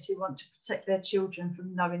families who want to protect their children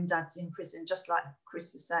from knowing dad's in prison, just like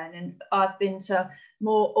Chris was saying. And I've been to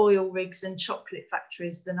more oil rigs and chocolate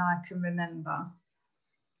factories than I can remember.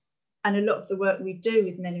 And a lot of the work we do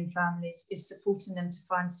with men in families is supporting them to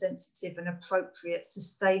find sensitive and appropriate,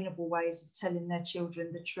 sustainable ways of telling their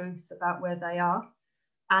children the truth about where they are,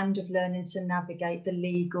 and of learning to navigate the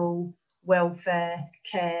legal, welfare,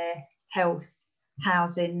 care, health,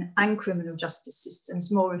 housing and criminal justice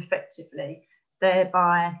systems more effectively,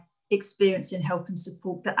 thereby experiencing help and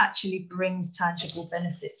support that actually brings tangible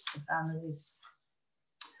benefits to families.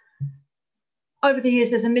 Over the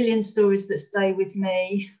years, there's a million stories that stay with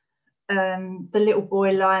me. The little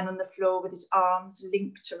boy lying on the floor with his arms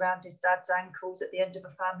linked around his dad's ankles at the end of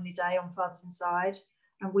a family day on Father's Inside,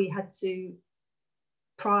 and we had to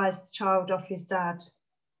prise the child off his dad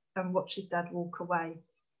and watch his dad walk away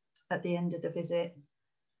at the end of the visit.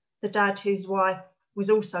 The dad whose wife was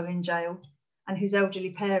also in jail and whose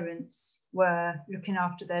elderly parents were looking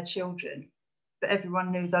after their children, but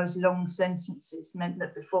everyone knew those long sentences meant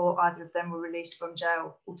that before either of them were released from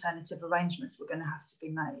jail, alternative arrangements were going to have to be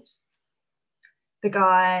made. The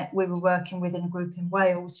guy we were working with in a group in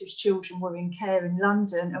Wales whose children were in care in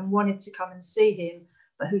London and wanted to come and see him,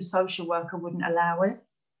 but whose social worker wouldn't allow it.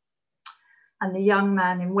 And the young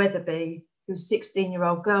man in Wetherby whose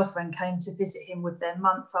 16-year-old girlfriend came to visit him with their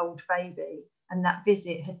month-old baby, and that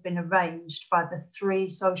visit had been arranged by the 3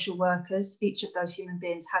 social workers. Each of those human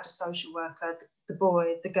beings had a social worker, the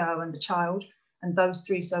boy, the girl and the child, and those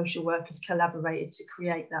 3 social workers collaborated to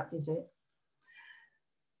create that visit.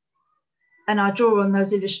 And I draw on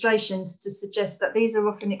those illustrations to suggest that these are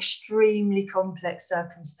often extremely complex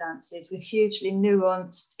circumstances with hugely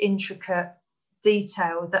nuanced, intricate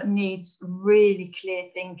detail that needs really clear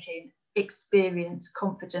thinking, experience,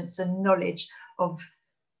 confidence and knowledge of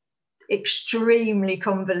extremely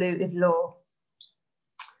convoluted law.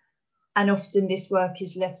 And often this work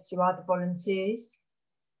is left to either volunteers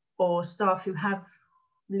or staff who have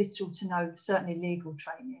little to no, certainly legal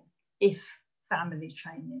training, if family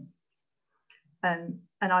training. And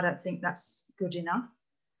I don't think that's good enough.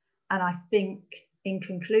 And I think, in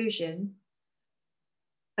conclusion,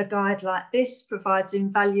 a guide like this provides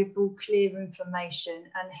invaluable, clear information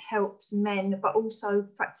and helps men, but also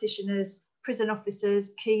practitioners, prison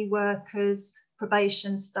officers, key workers,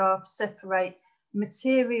 probation staff separate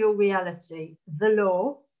material reality, the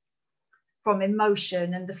law, from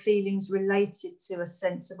emotion and the feelings related to a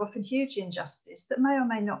sense of often huge injustice that may or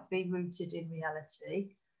may not be rooted in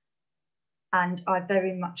reality. And I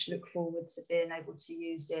very much look forward to being able to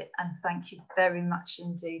use it. And thank you very much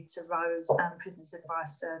indeed to Rose and Prisoners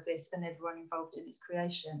Advice Service and everyone involved in its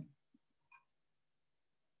creation.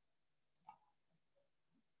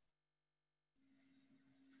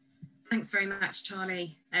 Thanks very much,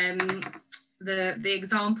 Charlie. The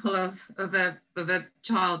example of a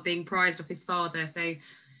child being prized off his father, so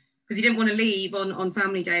because he didn't want to leave on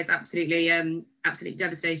family day, is absolutely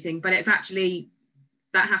devastating. But it's actually,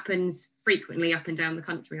 that happens frequently up and down the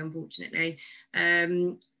country, unfortunately.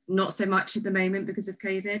 Not so much at the moment because of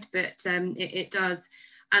COVID, but it does.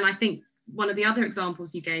 And I think one of the other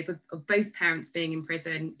examples you gave of both parents being in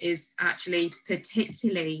prison is actually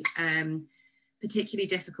particularly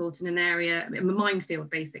difficult in an area, a minefield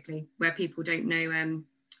basically, where people don't know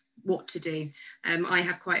what to do. I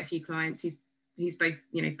have quite a few clients whose both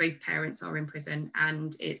parents are in prison,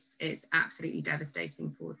 and it's absolutely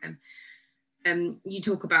devastating for them. You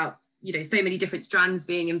talk about so many different strands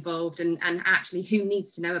being involved, and actually who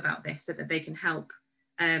needs to know about this so that they can help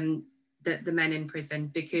the men in prison,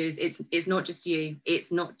 because it's not just you,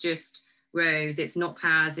 it's not just Rose, it's not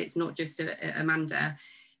Paz, it's not just Amanda.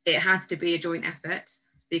 It has to be a joint effort,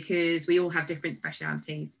 because we all have different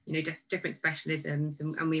specialities, different specialisms,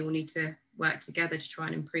 and we all need to work together to try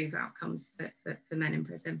and improve outcomes for men in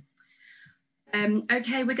prison.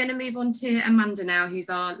 Okay, we're going to move on to Amanda now, who's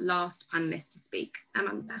our last panellist to speak.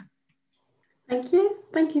 Amanda. Thank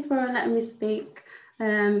you for letting me speak.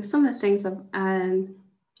 Some of the things I've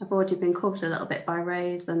already been covered a little bit by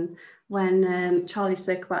Rose, and when Charlie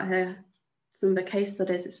spoke about some of the case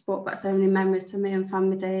studies, it's brought back so many memories for me on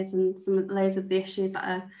family days, and some of the layers of the issues that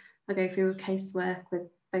I go through with casework with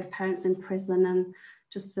both parents in prison, and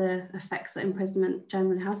just the effects that imprisonment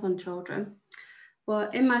generally has on children.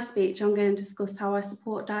 But in my speech, I'm going to discuss how I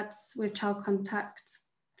support dads with child contact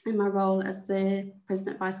in my role as the Prison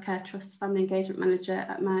Advice Care Trust Family Engagement Manager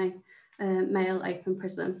at my male open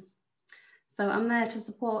prison. So I'm there to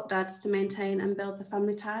support dads to maintain and build the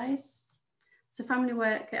family ties. So family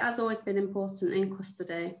work, it has always been important in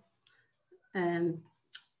custody. and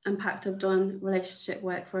PACT have done relationship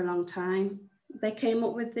work for a long time. They came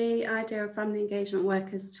up with the idea of family engagement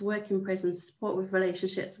workers to work in prison to support with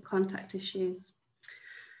relationships and contact issues.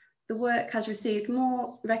 The work has received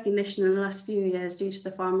more recognition in the last few years due to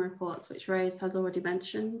the pharma reports, which Rose has already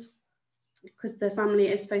mentioned, because the family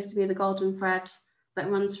is supposed to be the golden thread that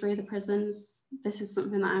runs through the prisons. This is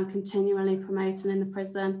something that I'm continually promoting in the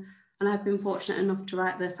prison, and I've been fortunate enough to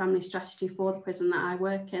write the family strategy for the prison that I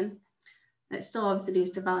work in. It still obviously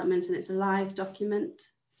needs development, and it's a live document.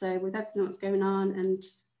 So with everything that's going on, and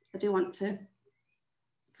I do want to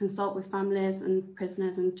consult with families and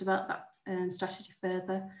prisoners and develop that strategy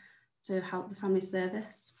further to help the family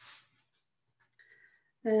service.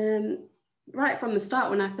 Right from the start,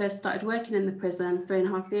 when I first started working in the prison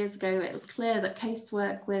 3.5 years ago, it was clear that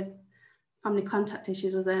casework with family contact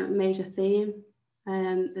issues was a major theme.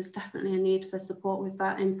 There's definitely a need for support with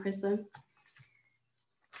that in prison.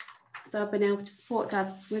 So I've been able to support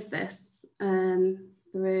dads with this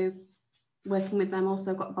through working with them.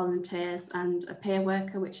 Also got volunteers and a peer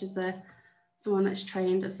worker, which is someone that's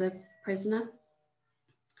trained as a prisoner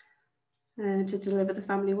to deliver the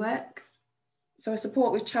family work. So I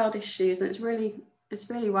support with child issues, and it's really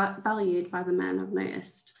valued by the men, I've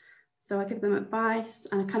noticed. So I give them advice,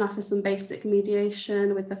 and I can offer some basic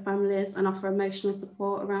mediation with the families and offer emotional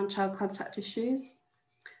support around child contact issues.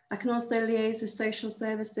 I can also liaise with social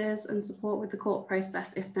services and support with the court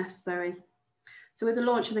process if necessary. So with the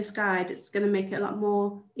launch of this guide, it's going to make it a lot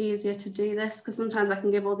more easier to do this, because sometimes I can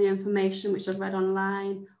give all the information which I've read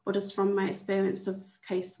online or just from my experience of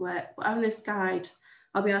casework. But having this guide,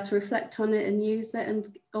 I'll be able to reflect on it and use it,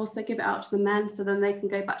 and also give it out to the men so then they can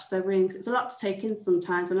go back to their rooms. It's a lot to take in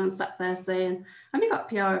sometimes when I'm sat there saying, have you got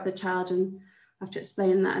PR of the child? And I have to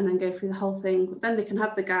explain that and then go through the whole thing. But then they can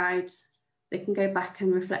have the guide, they can go back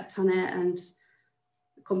and reflect on it and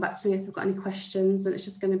come back to me if they've got any questions, and it's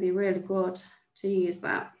just going to be really good to use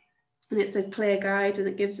that. And it's a clear guide, and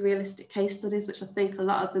it gives realistic case studies, which I think a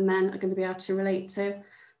lot of the men are going to be able to relate to.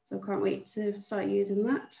 So I can't wait to start using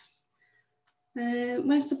that.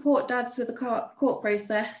 When I support dads with the court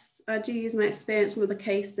process, I do use my experience from other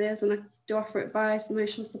cases, and I do offer advice,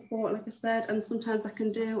 emotional support, like I said, and sometimes I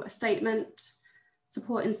can do a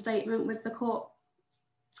supporting statement with the court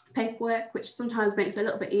paperwork, which sometimes makes it a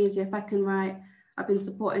little bit easier if I can write, I've been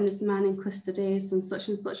supporting this man in custody, and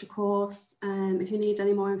such a course. If you need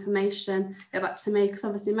any more information, get back to me, because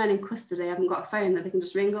obviously men in custody haven't got a phone that they can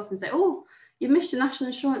just ring up and say, oh, you missed your national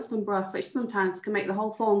insurance number off, which sometimes can make the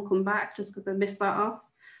whole form come back just because they missed that off.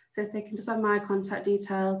 So if they can just have my contact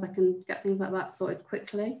details, I can get things like that sorted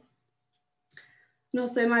quickly. And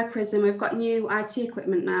also in my prison, we've got new IT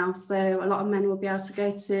equipment now. So a lot of men will be able to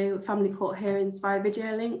go to family court hearings via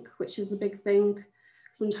video link, which is a big thing.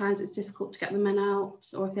 Sometimes it's difficult to get the men out,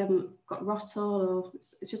 or if they haven't got rottle, or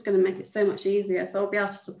it's just going to make it so much easier. So I'll be able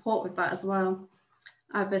to support with that as well.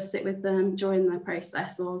 Either sit with them during the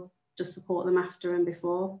process or just support them after and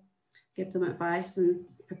before, give them advice and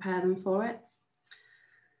prepare them for it.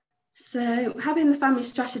 So having the family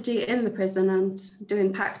strategy in the prison and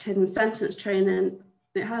doing PACT and sentence training,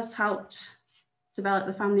 it has helped develop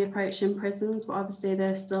the family approach in prisons, but obviously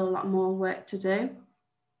there's still a lot more work to do.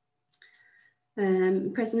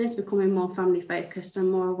 Prison is becoming more family focused and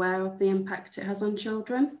more aware of the impact it has on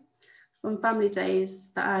children. So on family days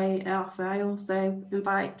that I offer, I also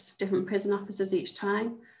invite different prison officers each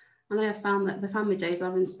time. And I have found that the family days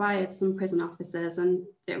have inspired some prison officers, and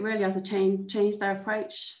it really has changed their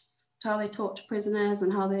approach to how they talk to prisoners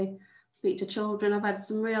and how they speak to children. I've had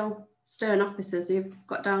some real stern officers who've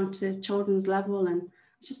got down to children's level, and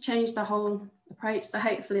it's just changed the whole approach. So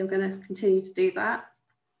hopefully we're going to continue to do that.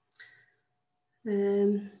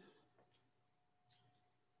 There's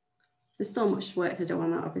so much work to do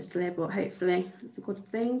on that, obviously, but hopefully it's a good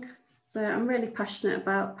thing. So I'm really passionate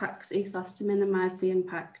about PACT's ethos to minimise the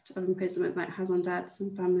impact of imprisonment that it has on dads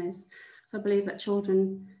and families. So I believe that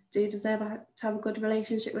children do deserve to have a good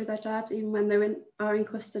relationship with their dad, even when they are in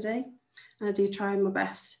custody. And I do try my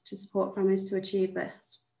best to support families to achieve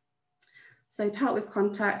this. So to help with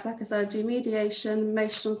contact, like I said, I do mediation,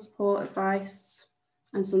 emotional support, advice,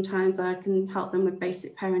 and sometimes I can help them with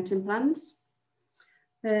basic parenting plans.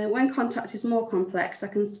 When contact is more complex, I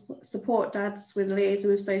can support dads with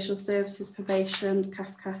liaison with social services, probation,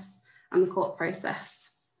 CAFCAS, and the court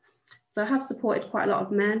process. So I have supported quite a lot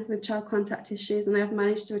of men with child contact issues, and I have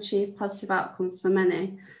managed to achieve positive outcomes for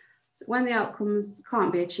many. So when the outcomes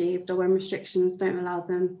can't be achieved, or when restrictions don't allow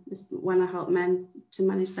them, is when I help men to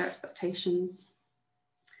manage their expectations.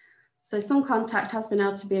 So some contact has been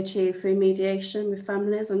able to be achieved through mediation with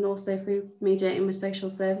families, and also through mediating with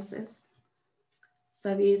social services. So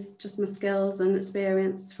I've used just my skills and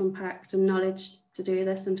experience from PACT and knowledge to do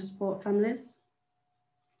this and to support families.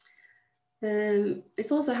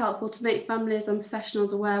 It's also helpful to make families and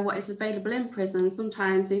professionals aware what is available in prison.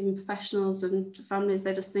 Sometimes even professionals and families,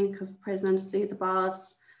 they just think of prison, see the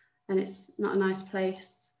bars, and it's not a nice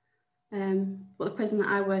place. But the prison that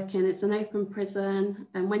I work in, it's an open prison,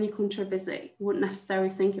 and when you come to a visit, you wouldn't necessarily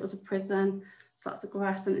think it was a prison. There's lots of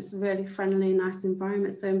grass and it's a really friendly, nice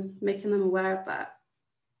environment. So making them aware of that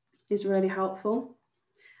is really helpful,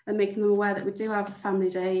 and making them aware that we do have family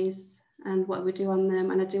days and what we do on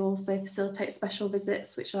them. And I do also facilitate special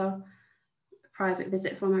visits, which are a private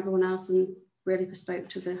visit from everyone else and really bespoke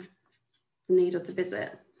to the need of the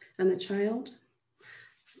visit and the child.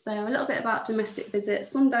 So a little bit about domestic visits.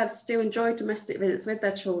 Some dads do enjoy domestic visits with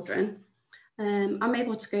their children. I'm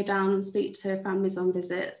able to go down and speak to families on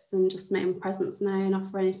visits and just make them presence known,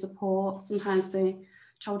 offer any support. Sometimes they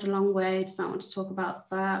traveled a long way, just don't want to talk about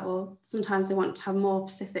that, or sometimes they want to have more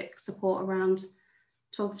specific support around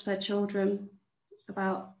talking to their children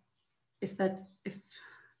about if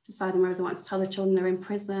deciding whether they want to tell their children they're in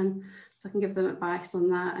prison. So I can give them advice on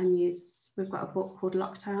that, and we've got a book called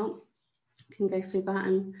Locked Out. I can go through that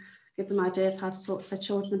and give them ideas how to talk to their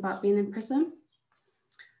children about being in prison.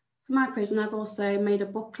 For my prison, I've also made a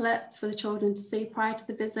booklet for the children to see prior to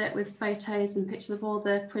the visit with photos and pictures of all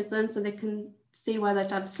the prisons, so they can see where their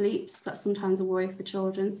dad sleeps. That's sometimes a worry for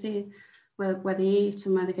children, see where they eat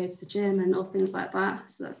and where they go to the gym and all things like that.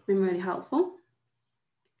 So that's been really helpful.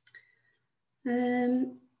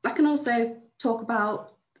 I can also talk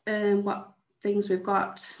about what things we've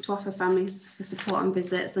got to offer families for support on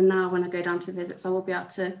visits. And now when I go down to visits, I will be able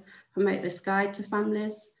to promote this guide to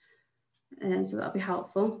families. So that'll be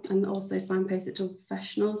helpful, and also signpost it to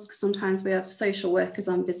professionals, because sometimes we have social workers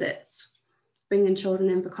on visits bringing children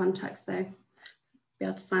in for contact, so be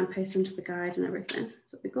able to signpost into the guide and everything,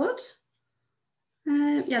 so it'll be good.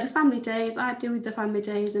 Yeah, the family days, I do the family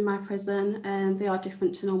days in my prison, and they are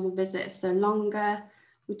different to normal visits. They're longer.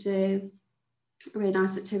 We do really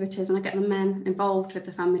nice activities, and I get the men involved with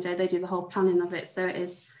the family day. They do the whole planning of it, so it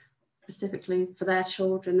is specifically for their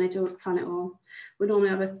children. They do plan it all. We normally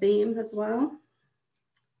have a theme as well.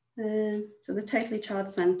 So they're totally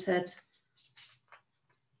child-centred,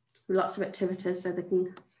 with lots of activities, so they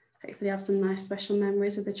can hopefully have some nice special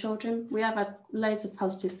memories with the children. We have had loads of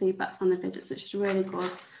positive feedback from the visits, which is really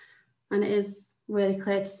good. And it is really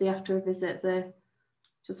clear to see after a visit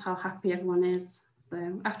just how happy everyone is.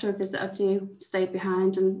 So after a visit, I do stay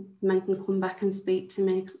behind, and men can come back and speak to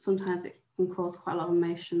me, because sometimes it can cause quite a lot of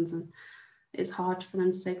emotions, and it's hard for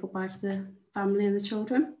them to say goodbye to the family and the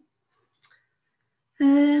children.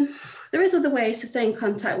 There is other ways to stay in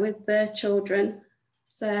contact with the children,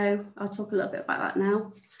 so I'll talk a little bit about that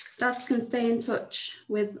now. Dads can stay in touch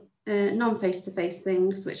with non-face-to-face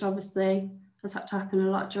things, which obviously has had to happen a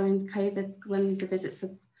lot during COVID when the visits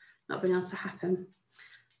have not been able to happen.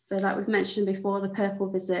 So like we've mentioned before, the purple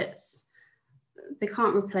visits, they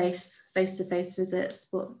can't replace face-to-face visits,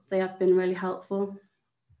 but they have been really helpful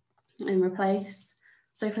in replace.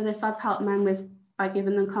 So for this, I've helped men by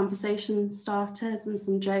giving them conversation starters and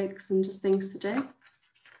some jokes and just things to do.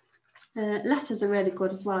 Letters are really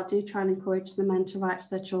good as well. I do try and encourage the men to write to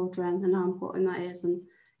their children and how important that is. And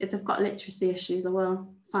if they've got literacy issues, I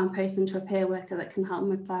will signpost them to a peer worker that can help them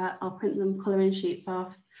with that. I'll print them colouring sheets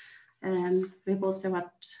off. We've also had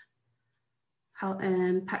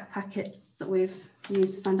PACT packets that we've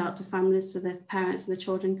used to send out to families, so the parents and the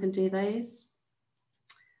children can do those.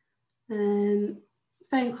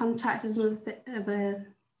 Phone contact is another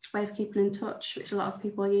way of keeping in touch, which a lot of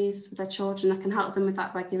people use with their children. I can help them with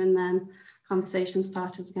that by giving them conversation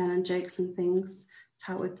starters again and jokes and things to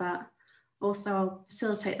help with that. Also, I'll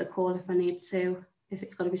facilitate the call if I need to, if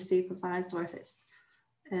it's got to be supervised, or if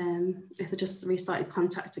they're just restarting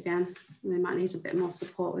contact again, they might need a bit more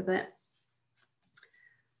support with it.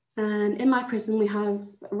 And in my prison, we have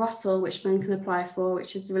ROTL, which men can apply for,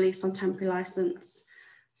 which is released on temporary licence.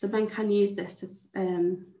 So men can use this to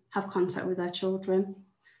have contact with their children,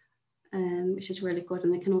 which is really good.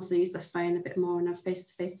 And they can also use their phone a bit more and have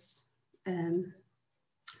face-to-face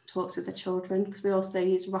talks with their children, because we also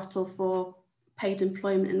use ROTL for paid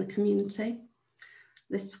employment in the community.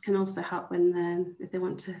 This can also help when if they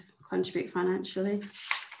want to contribute financially.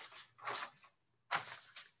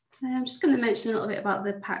 I'm just going to mention a little bit about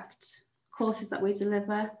the PACT courses that we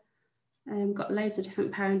deliver. We've got loads of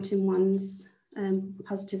different parenting ones,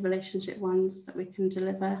 positive relationship ones that we can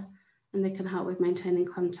deliver, and they can help with maintaining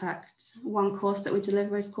contact. One course that we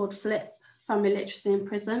deliver is called FLIP, Family Literacy in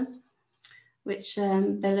Prison, which they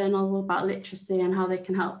learn all about literacy and how they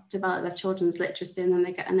can help develop their children's literacy, and then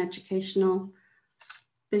they get an educational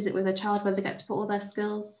visit with a child where they get to put all their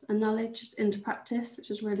skills and knowledge into practice, which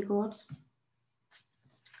is really good.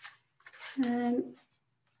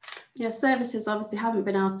 Yeah, services obviously haven't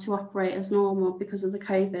been able to operate as normal because of the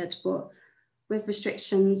COVID, but with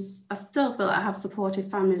restrictions, I still feel like I have supported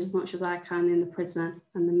families as much as I can in the prison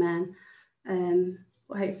and the men.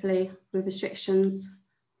 But hopefully with restrictions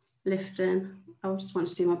lifting, I just want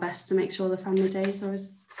to do my best to make sure the family days are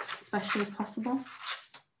as special as possible.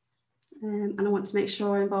 And I want to make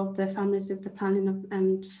sure I involve the families with the planning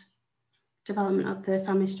and development of the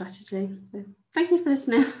family strategy. So thank you for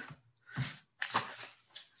listening.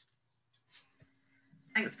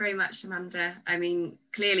 Thanks very much, Amanda. I mean,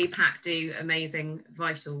 clearly PACT do amazing,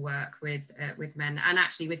 vital work with men and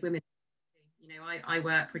actually with women. You know, I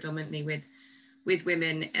work predominantly with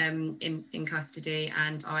women in custody,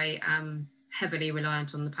 and I am heavily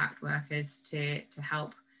reliant on the PACT workers to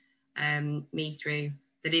help me through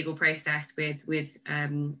the legal process with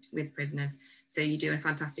prisoners. So you do a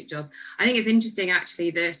fantastic job. I think it's interesting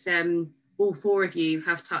actually that all four of you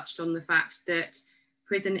have touched on the fact that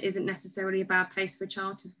prison isn't necessarily a bad place for a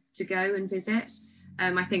child to go and visit.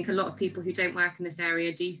 I think a lot of people who don't work in this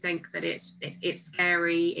area do think that it's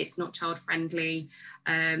scary, it's not child friendly,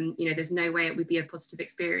 you know, there's no way it would be a positive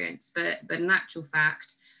experience, but in actual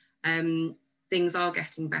fact, things are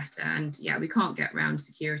getting better. And yeah, we can't get around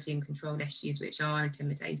security and control issues, which are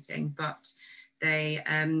intimidating, but they're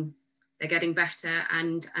getting better,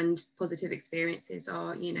 and positive experiences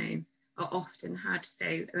are, you know, are often had.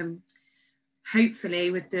 So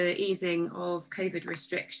hopefully with the easing of COVID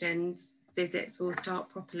restrictions, visits will start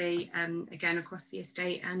properly again across the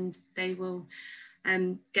estate, and they will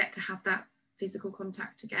get to have that physical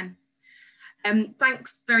contact again.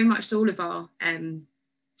 Thanks very much to all of our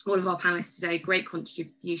panelists today. Great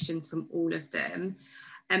contributions from all of them.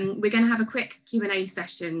 We're going to have a quick Q&A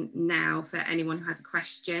session now for anyone who has a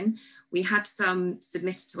question. We had some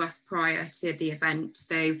submitted to us prior to the event,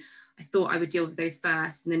 so I thought I would deal with those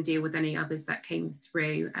first and then deal with any others that came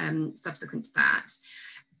through subsequent to that.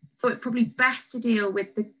 Thought it probably best to deal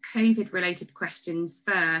with the COVID related questions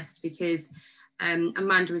first, because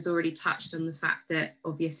Amanda has already touched on the fact that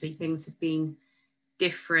obviously things have been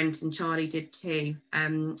different, and Charlie did too,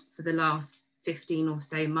 for the last 15 or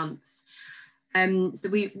so months. So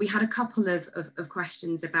we had a couple of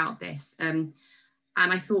questions about this, and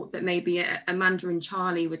I thought that maybe Amanda and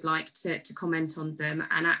Charlie would like to comment on them,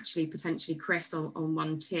 and actually potentially Chris on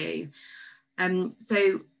one too.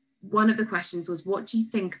 So one of the questions was, what do you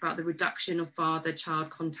think about the reduction of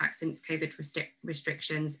father-child contact since COVID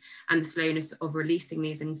restrictions and the slowness of releasing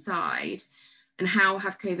these inside? And how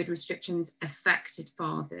have COVID restrictions affected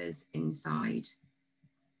fathers inside?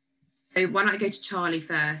 So why don't I go to Charlie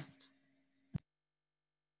first?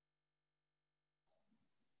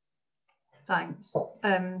 Thanks.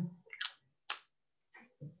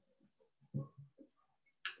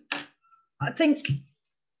 I think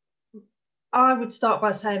I would start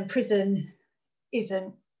by saying prison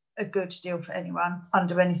isn't a good deal for anyone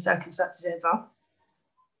under any circumstances ever.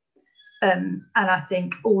 And I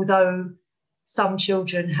think although some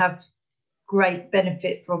children have great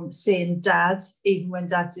benefit from seeing dad, even when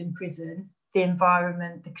dad's in prison, the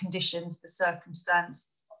environment, the conditions, the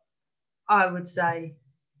circumstance, I would say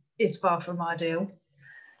is far from ideal.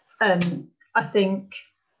 I think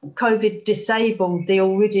COVID disabled the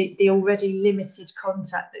already limited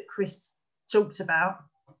contact that Chris talked about,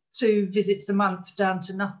 2 visits a month down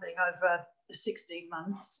to nothing over 16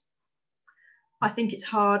 months. I think it's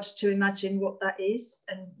hard to imagine what that is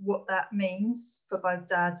and what that means for both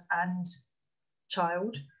dad and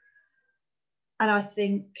child. And I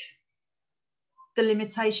think the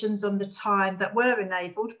limitations on the time that were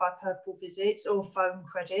enabled by purple visits or phone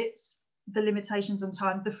credits, the limitations on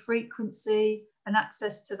time, the frequency and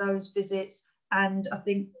access to those visits. And I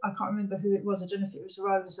think, I can't remember who it was, I don't know if it was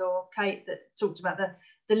Rose or Kate that talked about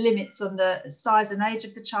the limits on the size and age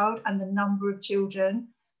of the child and the number of children.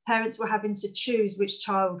 Parents were having to choose which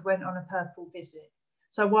child went on a purple visit.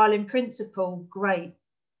 So while in principle, great,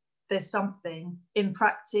 there's something, in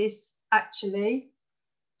practice, actually,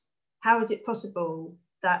 how is it possible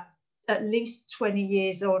that at least 20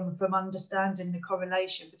 years on from understanding the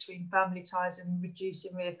correlation between family ties and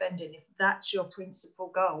reducing reoffending, if that's your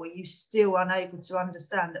principal goal, are you still unable to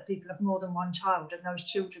understand that people have more than one child and those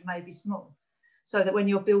children may be small? So that when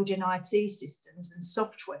you're building IT systems and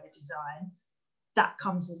software design, that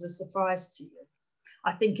comes as a surprise to you.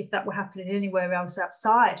 I think if that were happening anywhere else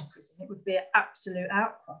outside of prison, it would be an absolute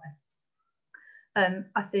outcry.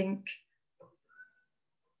 I think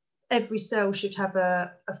every cell should have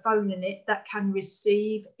a phone in it that can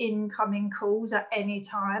receive incoming calls at any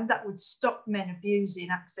time. That would stop men abusing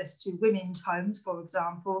access to women's homes, for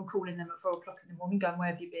example, and calling them at 4 o'clock in the morning, going, where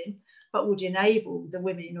have you been? But would enable the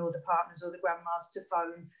women or the partners or the grandmas to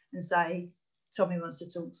phone and say, Tommy wants to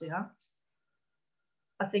talk to you.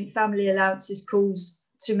 I think family allowances calls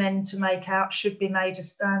to men to make out should be made a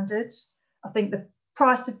standard. I think the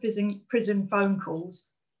price of prison phone calls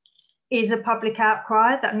is a public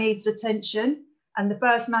outcry that needs attention. And the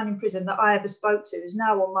first man in prison that I ever spoke to is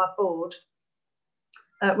now on my board.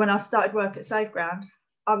 When I started work at Safeground,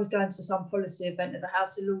 I was going to some policy event at the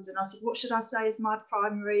House of Lords, and I said, what should I say is my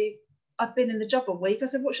primary? I've been in the job a week. I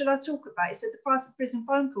said, what should I talk about? He said, the price of prison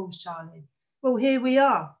phone calls, Charlie. Well, here we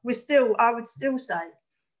are. I would still say.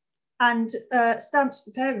 And stamps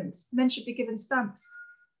for parents. Men should be given stamps.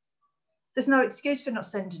 There's no excuse for not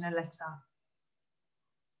sending a letter.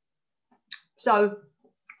 So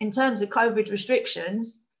in terms of COVID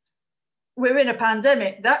restrictions, we're in a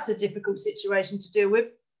pandemic. That's a difficult situation to deal with.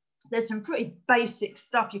 There's some pretty basic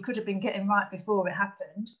stuff you could have been getting right before it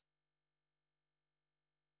happened.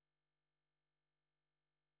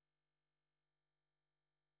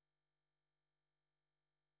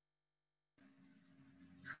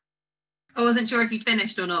 I wasn't sure if you'd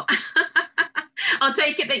finished or not. I'll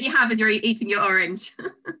take it that you have as you're eating your orange.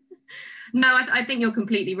 No, I think you're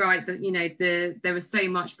completely right that, you know, there was so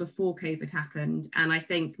much before COVID happened. And I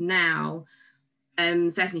think now,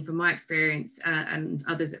 certainly from my experience and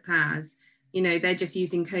others at PAS, you know, they're just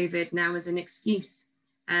using COVID now as an excuse.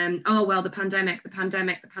 Oh, well, the pandemic.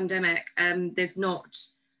 There's not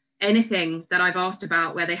anything that I've asked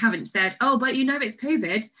about where they haven't said, oh, but you know, it's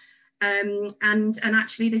COVID. And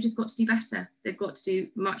actually they've just got to do better. They've got to do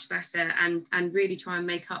much better and really try and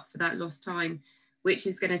make up for that lost time, which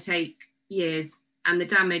is going to take years. And the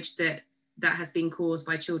damage that has been caused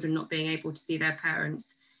by children not being able to see their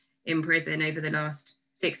parents in prison over the last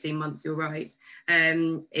 16 months, you're right,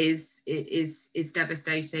 is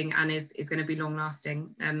devastating and is going to be long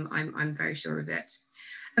lasting. I'm very sure of it.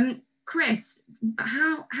 Chris,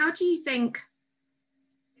 how do you think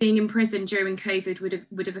being in prison during COVID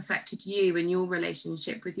would have affected you and your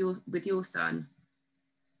relationship with your son?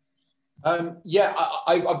 Yeah,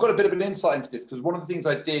 I've got a bit of an insight into this, because one of the things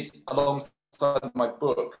I did alongside my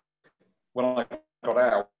book when I got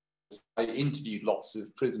out was I interviewed lots of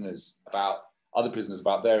other prisoners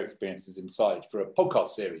about their experiences inside for a podcast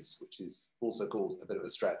series, which is also called A Bit of a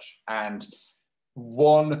Stretch. And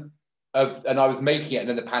I was making it, and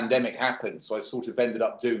then the pandemic happened, so I sort of ended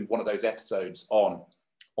up doing one of those episodes on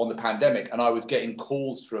the pandemic, and I was getting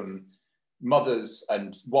calls from mothers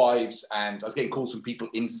and wives, and I was getting calls from people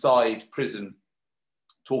inside prison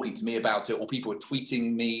talking to me about it, or people were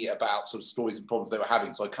tweeting me about sort of stories and problems they were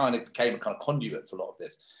having. So I kind of became a kind of conduit for a lot of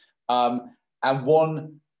this. And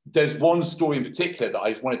there's one story in particular that I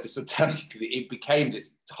just wanted to sort of tell you, because it became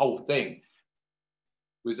this whole thing. It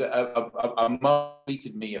was a mum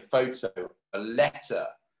tweeted me a letter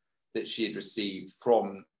that she had received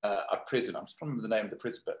from a prison. I'm just trying to remember the name of the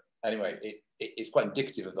prison, but anyway, it's quite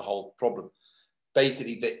indicative of the whole problem.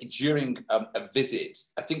 Basically, that during a visit,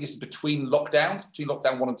 I think this is between lockdown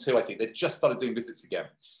 1 and 2, I think, they just started doing visits again.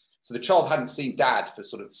 So the child hadn't seen dad for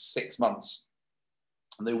sort of 6 months.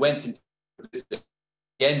 And they went into the visit. At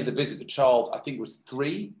the end of the visit, the child, I think was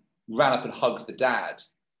 3, ran up and hugged the dad.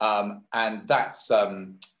 And that's,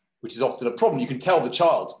 which is often a problem. You can tell the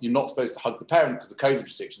child you're not supposed to hug the parent because of COVID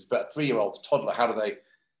restrictions, but a 3-year-old toddler, how do they,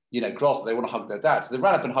 grasp it? They want to hug their dad. So they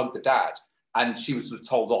ran up and hugged the dad, and she was sort of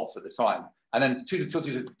told off at the time. And then 2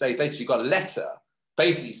 days later, she got a letter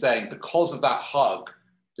basically saying, because of that hug,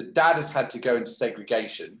 the dad has had to go into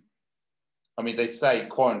segregation. I mean, they say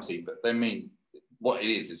quarantine, but they mean what it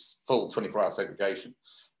is full 24-hour segregation.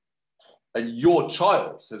 And your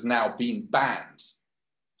child has now been banned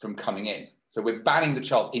from coming in. So we're banning the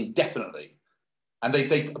child indefinitely. And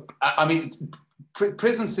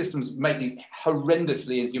prison systems make these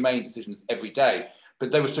horrendously inhumane decisions every day,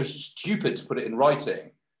 but they were so stupid to put it in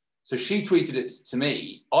writing. So she tweeted it to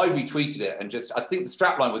me, I retweeted it, and I think the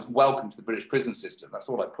strapline was "Welcome to the British prison system." That's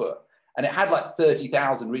all I put. And it had like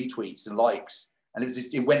 30,000 retweets and likes. And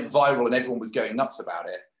it went viral, and everyone was going nuts about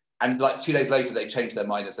it. And like 2 days later, they changed their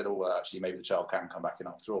mind and said, oh, well, actually, maybe the child can come back in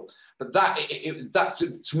after all. But that's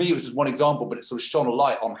to me, it was just one example, but it sort of shone a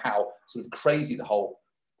light on how sort of crazy the whole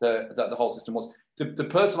system was. The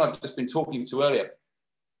person I've just been talking to earlier,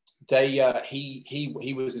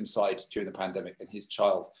 he was inside during the pandemic, and his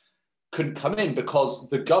child couldn't come in because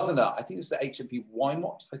the governor, I think it's the HMP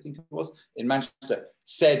Weinberg, I think it was, in Manchester,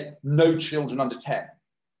 said no children under 10.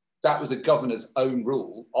 That was the governor's own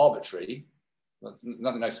rule, arbitrary. There's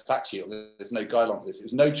no statute, there's no guideline for this. It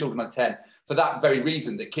was no children under 10 for that very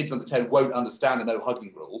reason, that kids under 10 won't understand the no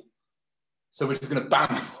hugging rule. So we're just going to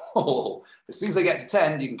ban them all. As soon as they get to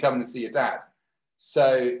 10, you can come in and see your dad.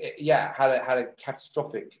 So yeah, had a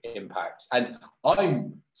catastrophic impact. And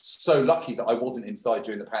I'm so lucky that I wasn't inside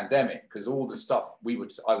during the pandemic, because all the stuff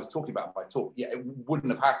I was talking about in my talk, yeah, it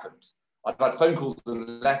wouldn't have happened. I've had phone calls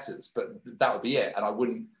and letters, but that would be it. And I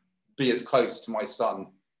wouldn't be as close to my son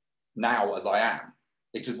now as I am.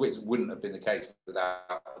 It wouldn't have been the case without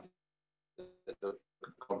the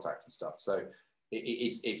contact and stuff. So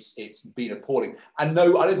it's been appalling. And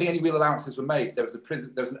no, I don't think any real allowances were made. There was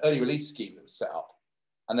an early release scheme that was set up,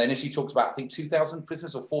 and they initially talked about, I think, 2,000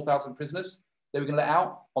 prisoners or 4,000 prisoners they were going to let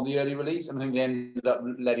out on the early release, and I think they ended up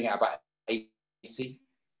letting out about 80,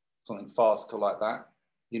 something farcical like that.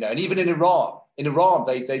 You know, and even in Iran,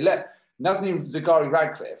 they let Nazanin Zaghari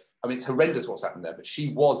Radcliffe, I mean, it's horrendous what's happened there, but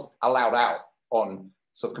she was allowed out on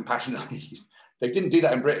sort of compassionate leave. They didn't do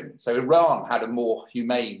that in Britain. So Iran had a more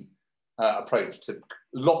humane approach to,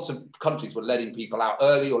 lots of countries were letting people out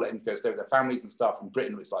early or letting them go stay with their families and stuff. And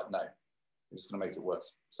Britain was like, no, we're just gonna make it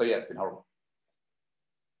worse. So yeah, it's been horrible.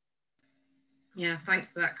 Yeah,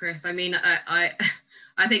 thanks for that, Chris. I mean, I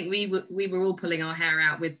think we were all pulling our hair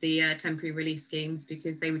out with the temporary release schemes,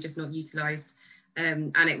 because they were just not utilised.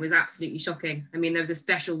 And it was absolutely shocking. I mean, there was a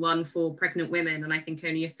special one for pregnant women, and I think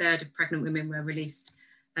only a third of pregnant women were released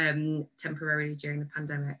temporarily during the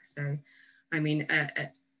pandemic. So, I mean,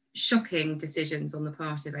 shocking decisions on the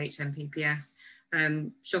part of HMPPS,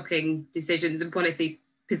 shocking decisions and policy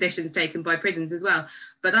positions taken by prisons as well.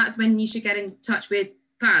 But that's when you should get in touch with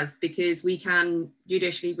PAS, because we can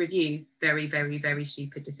judicially review very, very, very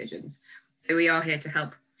stupid decisions. So we are here to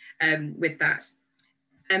help with that.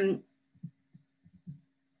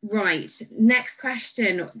 Right, next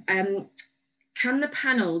question. Can the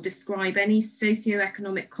panel describe any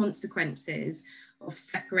socioeconomic consequences of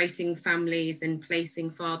separating families and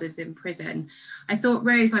placing fathers in prison? I thought,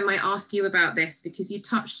 Rose, I might ask you about this, because you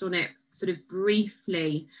touched on it sort of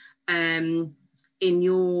briefly in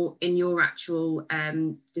your actual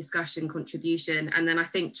discussion contribution, and then I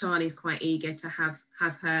think Charlie's quite eager to have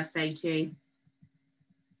her say too.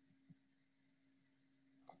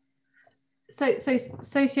 So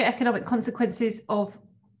socioeconomic consequences of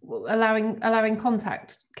allowing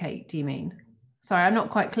contact, Kate, do you mean? Sorry, I'm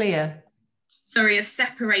not quite clear. Sorry, of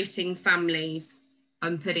separating families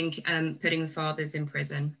and putting fathers in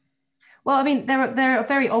prison. Well, I mean, there are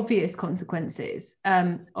very obvious consequences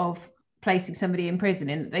of placing somebody in prison,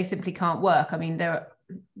 and they simply can't work. I mean, there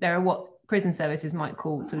are what prison services might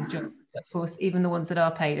call sort of jobs. Of course, even the ones that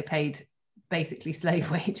are paid basically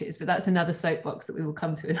slave wages, but that's another soapbox that we will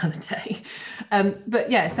come to another day.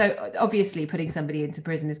 But yeah, so obviously putting somebody into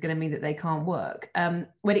prison is going to mean that they can't work.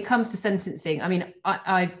 When it comes to sentencing, I mean,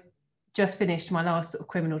 I just finished my last sort of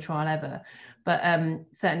criminal trial ever, but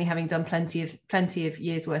certainly having done plenty of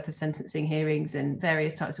years worth of sentencing hearings and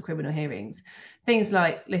various types of criminal hearings, things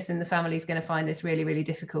like, listen, the family's going to find this really, really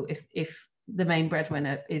difficult if the main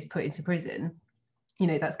breadwinner is put into prison. You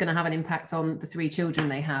know, that's going to have an impact on the 3 children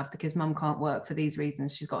they have because mum can't work for these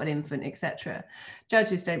reasons, she's got an infant, etc.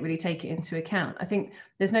 Judges don't really take it into account. I think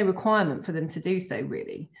there's no requirement for them to do so,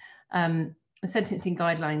 really. The sentencing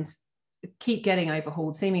guidelines keep getting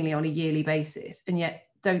overhauled seemingly on a yearly basis, and yet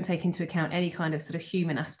don't take into account any kind of sort of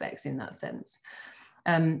human aspects in that sense.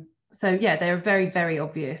 So yeah, there are very, very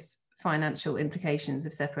obvious financial implications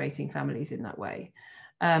of separating families in that way.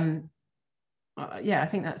 Yeah, I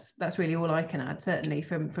think that's really all I can add, certainly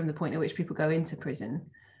from the point at which people go into prison.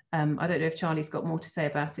 I don't know if Charlie's got more to say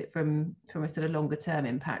about it from a sort of longer term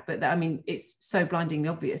impact, but I mean, it's so blindingly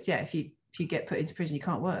obvious. Yeah, if you get put into prison, you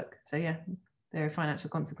can't work. So yeah, there are financial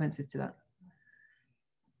consequences to that.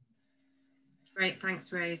 Great,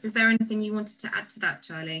 thanks, Rose. Is there anything you wanted to add to that,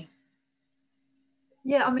 Charlie?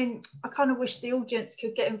 Yeah, I mean, I kind of wish the audience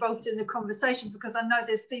could get involved in the conversation, because I know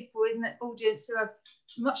there's people in the audience who have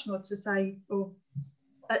much more to say, or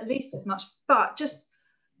at least as much. But just,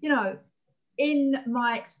 you know, in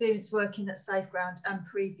my experience working at Safeground and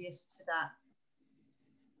previous to that,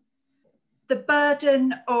 the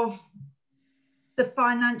burden of the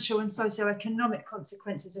financial and socioeconomic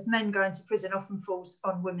consequences of men going to prison often falls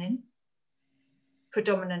on women,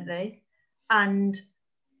 predominantly, and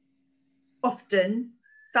often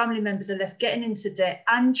family members are left getting into debt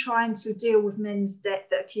and trying to deal with men's debt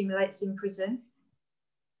that accumulates in prison,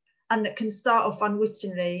 and that can start off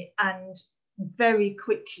unwittingly and very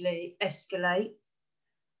quickly escalate.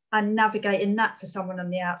 And navigating that for someone on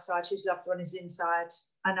the outside whose loved one is inside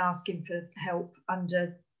and asking for help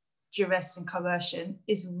under duress and coercion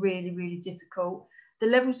is really, really difficult. the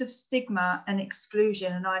levels of stigma and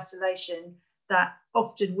exclusion and isolation that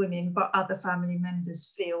often women but other family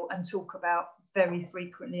members feel and talk about very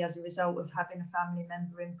frequently as a result of having a family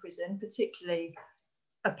member in prison, particularly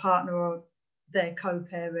a partner or their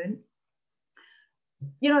co-parent.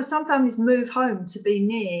 You know, some families move home to be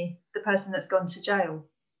near the person that's gone to jail,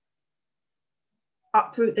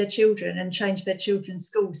 uproot their children and change their children's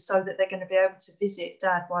schools so that they're going to be able to visit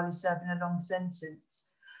dad while he's serving a long sentence.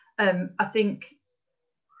 I think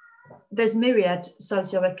there's myriad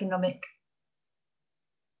socioeconomic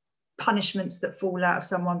punishments that fall out of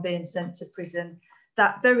someone being sent to prison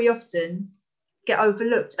that very often get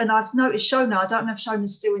overlooked. And I've noticed Shona, I don't know if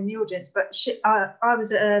Shona's still in the audience, but I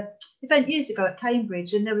was at an event years ago at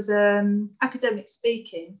Cambridge, and there was academic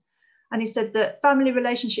speaking, and he said that family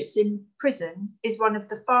relationships in prison is one of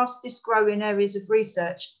the fastest growing areas of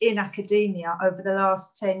research in academia over the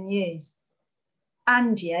last 10 years.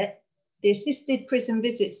 And yet the assisted prison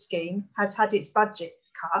visit scheme has had its budget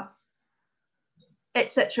cut,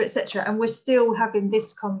 etc., etc., and we're still having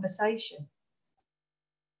this conversation.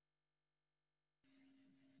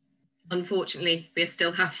 Unfortunately, we're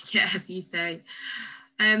still having it, as you say.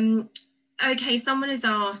 Okay, someone has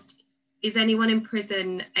asked, is anyone in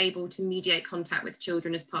prison able to mediate contact with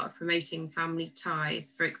children as part of promoting family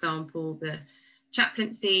ties? For example, the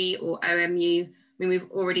chaplaincy or OMU. I mean,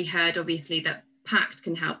 we've already heard, obviously, that PACT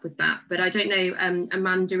can help with that, but I don't know,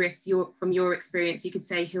 Amanda, if from your experience, you could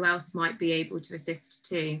say who else might be able to assist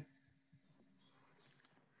too.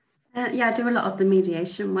 Yeah, I do a lot of the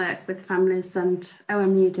mediation work with families, and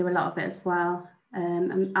OMU do a lot of it as well.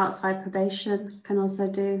 And outside probation can also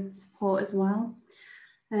do support as well.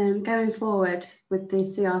 Going forward with the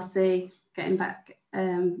CRC getting back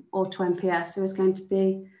or to MPS, there is going to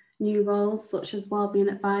be new roles such as wellbeing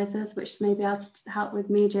advisors, which may be able to help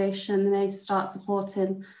with mediation. They may start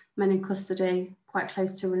supporting men in custody quite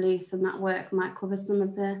close to release, and that work might cover some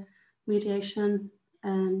of the mediation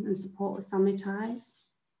and support with family ties.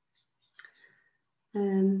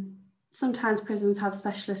 Sometimes prisons have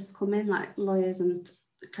specialists come in, like lawyers and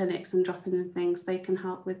clinics and drop-in and things. They can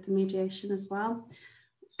help with the mediation as well.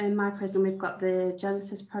 In my prison, we've got the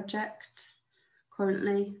Genesis Project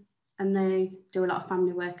currently, and they do a lot of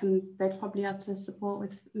family work, and they'd probably have to support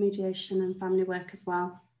with mediation and family work as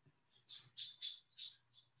well.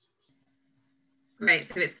 Great,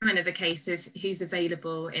 so it's kind of a case of who's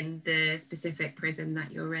available in the specific prison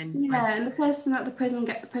that you're in. Yeah, and the person that the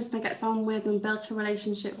prisoner gets on with and built a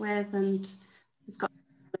relationship with and has got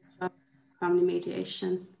family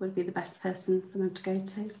mediation would be the best person for them to go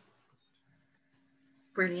to.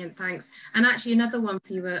 Brilliant, thanks. And actually another one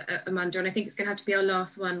for you, Amanda, and I think it's going to have to be our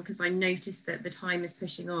last one because I noticed that the time is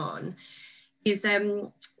pushing on, is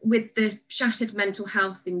with the shattered mental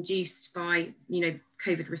health induced by, you know,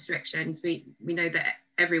 COVID restrictions. We know that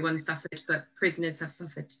everyone suffered, but prisoners have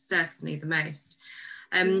suffered certainly the most.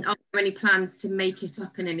 Are there any plans to make it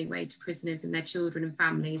up in any way to prisoners and their children and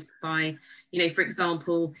families by, you know, for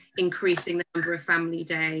example, increasing the number of family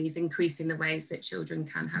days, increasing the ways that children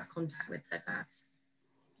can have contact with their dads?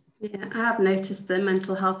 Yeah, I have noticed the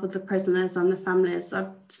mental health of the prisoners and the families.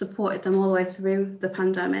 I've supported them all the way through the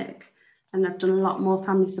pandemic, and I've done a lot more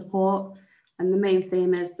family support. And the main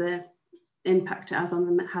theme is the impact it has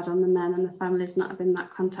on had on the men and the families not having that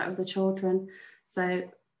contact with the children. So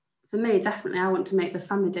for me, definitely, I want to make the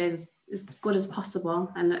family days as good as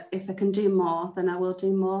possible. And if I can do more, then I will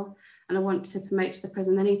do more. And I want to promote to the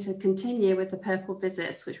prison. They need to continue with the purple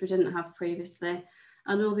visits, which we didn't have previously.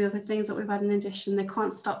 And all the other things that we've had in addition. They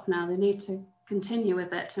can't stop now. They need to continue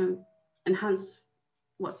with it to enhance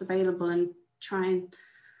what's available and try and,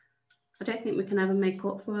 I don't think we can ever make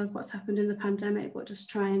up for what's happened in the pandemic, but just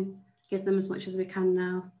try and give them as much as we can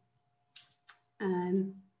now.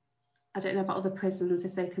 I don't know about other prisons,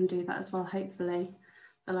 if they can do that as well. Hopefully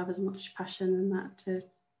they'll have as much passion and that to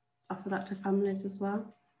offer that to families as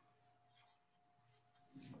well.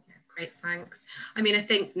 Yeah, great, thanks. I mean, I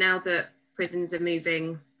think now that prisons are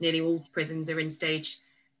moving, nearly all prisons are in stage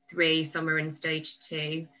 3, some are in stage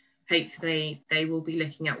 2. Hopefully they will be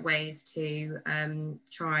looking at ways to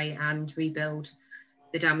try and rebuild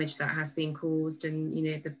the damage that has been caused, and, you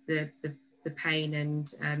know, the pain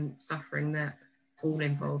and suffering that all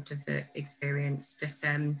involved have experienced. But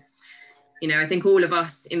you know, I think all of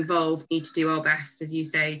us involved need to do our best, as you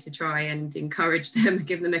say, to try and encourage them,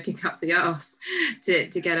 give them a kick up the arse to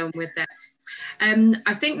get on with that.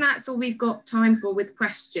 I think that's all we've got time for with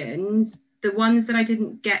questions. The ones that I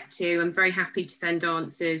didn't get to, I'm very happy to send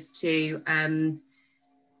answers to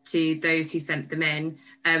to those who sent them in.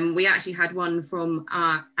 We actually had one from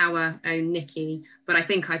our own Nikki, but I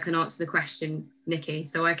think I can answer the question, Nikki,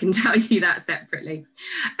 so I can tell you that separately.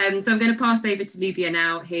 So I'm going to pass over to Lubia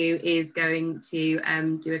now, who is going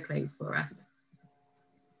to do a close for us.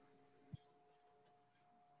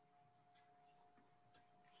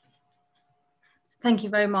 Thank you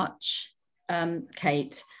very much,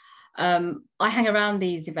 Kate. I hang around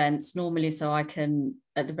these events normally so I can,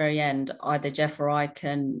 at the very end, either Jeff or I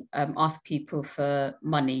can ask people for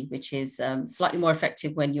money, which is slightly more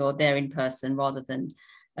effective when you're there in person rather than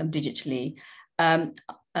digitally.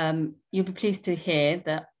 You'll be pleased to hear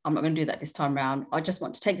that I'm not going to do that this time around. I just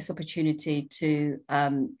want to take this opportunity to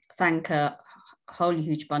thank a whole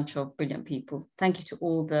huge bunch of brilliant people. Thank you to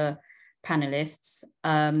all the panelists.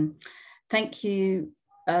 Thank you,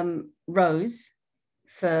 Rose,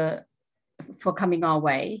 for coming our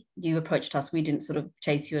way. You approached us, we didn't sort of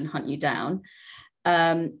chase you and hunt you down.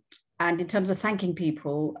 And in terms of thanking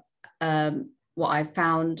people, what I've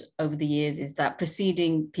found over the years is that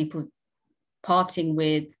preceding people parting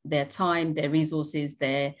with their time, their resources,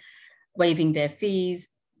 their waiving their fees,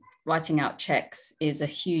 writing out checks is a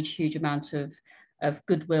huge, huge amount of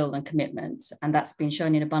goodwill and commitment. And that's been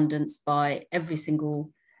shown in abundance by every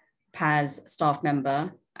single PAS staff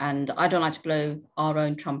member. And I don't like to blow our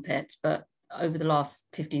own trumpet, but over the last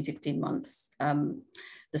 15, 16 months,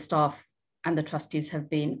 the staff and the trustees have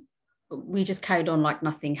been, we just carried on like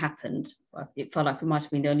nothing happened. It felt like we might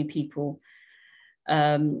have been the only people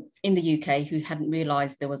in the UK who hadn't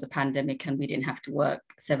realised there was a pandemic and we didn't have to work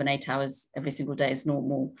 7-8 hours every single day as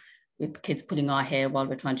normal, with kids pulling our hair while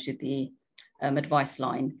we're trying to do the advice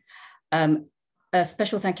line. A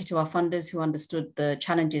special thank you to our funders who understood the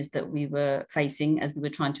challenges that we were facing as we were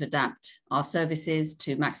trying to adapt our services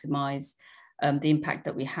to maximise the impact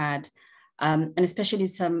that we had, and especially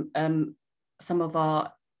some of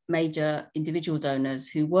our major individual donors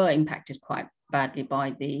who were impacted quite badly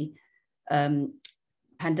by the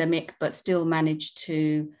pandemic, but still managed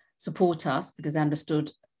to support us because they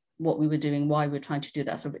understood what we were doing, why we were trying to do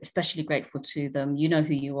that. So especially grateful to them. You know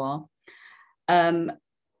who you are.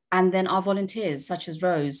 And then our volunteers, such as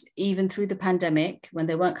Rose, even through the pandemic, when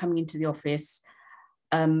they weren't coming into the office,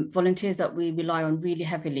 volunteers that we rely on really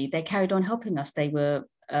heavily, they carried on helping us. They were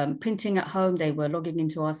printing at home, they were logging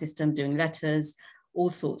into our system, doing letters, all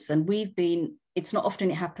sorts. And we've been, it's not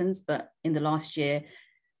often it happens, but in the last year,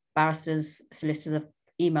 barristers, solicitors have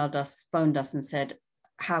emailed us, phoned us and said,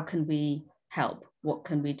 how can we help? What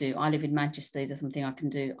can we do? I live in Manchester, is there something I can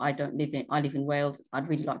do? I live in Wales, I'd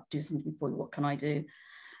really like to do something for you, what can I do?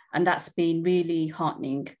 And that's been really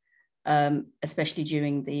heartening, especially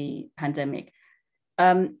during the pandemic.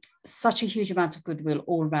 Such a huge amount of goodwill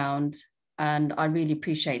all around, and I really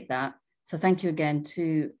appreciate that. So thank you again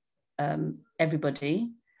to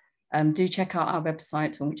everybody. Do check out our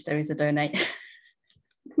website on which there is a donate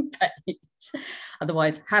page.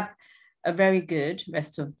 Otherwise, have a very good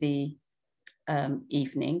rest of the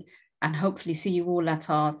evening, and hopefully see you all at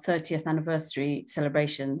our 30th anniversary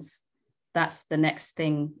celebrations. That's the next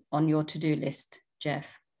thing on your to-do list,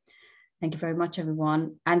 Jeff. Thank you very much,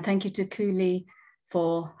 everyone. And thank you to Cooley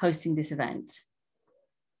for hosting this event.